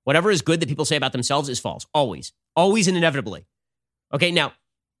 Whatever is good that people say about themselves is false. Always. Always and inevitably. Okay, now,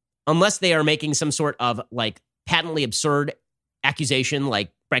 unless they are making some sort of patently absurd accusation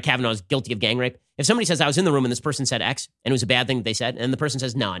like Brett Kavanaugh is guilty of gang rape. If somebody says, I was in the room and this person said X and it was a bad thing that they said, and the person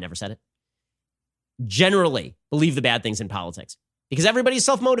says, no, I never said it. Generally, believe the bad things in politics because everybody's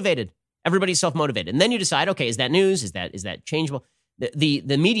self-motivated. Everybody's self-motivated. And then you decide, okay, is that news? Is that changeable?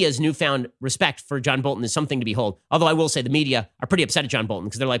 The media's newfound respect for John Bolton is something to behold. Although I will say the media are pretty upset at John Bolton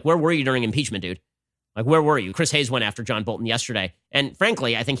because they're like, where were you during impeachment, dude? Like, where were you? Chris Hayes went after John Bolton yesterday. And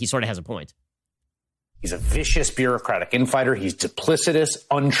frankly, I think he sort of has a point. He's a vicious bureaucratic infighter. He's duplicitous,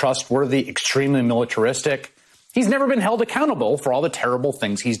 untrustworthy, extremely militaristic. He's never been held accountable for all the terrible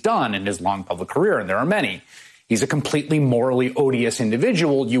things he's done in his long public career, and there are many. He's a completely morally odious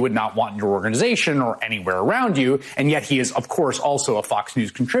individual you would not want in your organization or anywhere around you. And yet he is, of course, also a Fox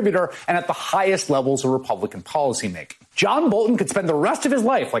News contributor and at the highest levels of Republican policymaking. John Bolton could spend the rest of his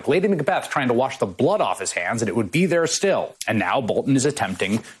life like Lady Macbeth trying to wash the blood off his hands, and it would be there still. And now Bolton is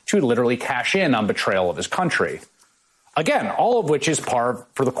attempting to literally cash in on betrayal of his country. Again, all of which is par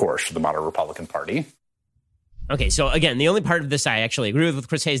for the course for the modern Republican Party. Okay, so again, the only part of this I actually agree with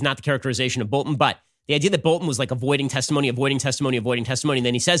Chris Hayes, not the characterization of Bolton, but the idea that Bolton was like avoiding testimony, and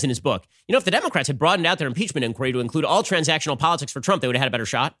then he says in his book, you know, if the Democrats had broadened out their impeachment inquiry to include all transactional politics for Trump, they would have had a better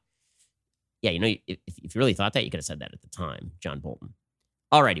shot. Yeah, you know, if you really thought that, you could have said that at the time, John Bolton.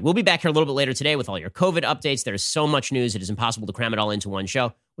 All righty, we'll be back here a little bit later today with all your COVID updates. There's so much news, it is impossible to cram it all into one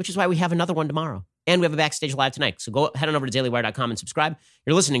show, which is why we have another one tomorrow. And we have a Backstage Live tonight. So go head on over to dailywire.com and subscribe.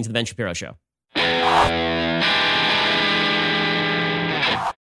 You're listening to The Ben Shapiro Show.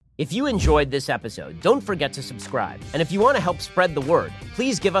 If you enjoyed this episode, don't forget to subscribe. And if you want to help spread the word,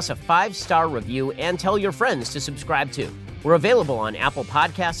 please give us a 5-star review and tell your friends to subscribe too. We're available on Apple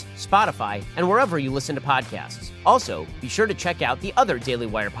Podcasts, Spotify, and wherever you listen to podcasts. Also, be sure to check out the other Daily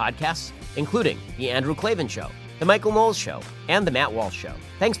Wire podcasts, including The Andrew Klavan Show, The Michael Knowles Show, and The Matt Walsh Show.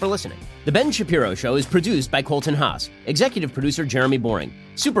 Thanks for listening. The Ben Shapiro Show is produced by Colton Haas, executive producer Jeremy Boring,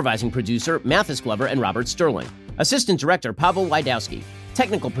 supervising producer Mathis Glover and Robert Sterling, assistant director Pavel Wydowski,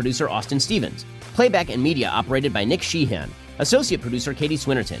 technical producer Austin Stevens, playback and media operated by Nick Sheehan, associate producer Katie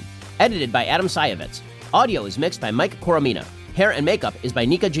Swinnerton, edited by Adam Sayevitz. Audio is mixed by Mike Coromina. Hair and makeup is by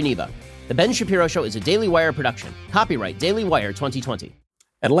Nika Geneva. The Ben Shapiro Show is a Daily Wire production. Copyright Daily Wire 2020.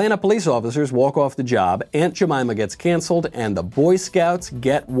 Atlanta police officers walk off the job, Aunt Jemima gets canceled, and the Boy Scouts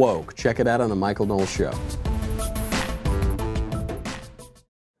get woke. Check it out on The Michael Knowles Show.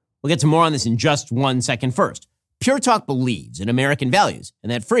 We'll get to more on this in just 1 second. First, Pure Talk believes in American values,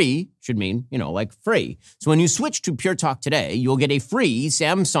 and that free should mean, like free. So when you switch to Pure Talk today, you'll get a free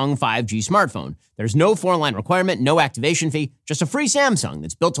Samsung 5G smartphone. There's no foreign-line requirement, no activation fee, just a free Samsung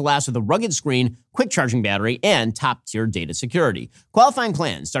that's built to last with a rugged screen, quick charging battery, and top-tier data security. Qualifying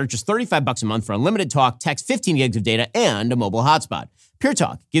plans start at just $35 a month for unlimited talk, text, 15 gigs of data, and a mobile hotspot. Pure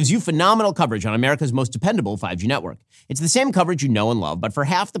Talk gives you phenomenal coverage on America's most dependable 5G network. It's the same coverage you know and love, but for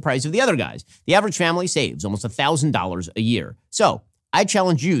half the price of the other guys. The average family saves almost $1,000 a year. So I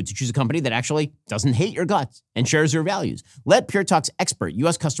challenge you to choose a company that actually doesn't hate your guts and shares your values. Let Pure Talk's expert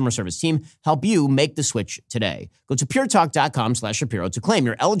U.S. customer service team help you make the switch today. Go to puretalk.com/Shapiro to claim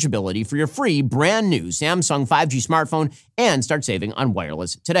your eligibility for your free brand new Samsung 5G smartphone and start saving on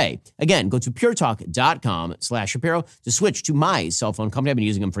wireless today. Again, go to puretalk.com/Shapiro to switch to my cell phone company. I've been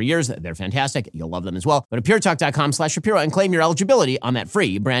using them for years. They're fantastic. You'll love them as well. Go to puretalk.com/Shapiro and claim your eligibility on that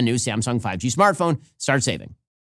free brand new Samsung 5G smartphone. Start saving.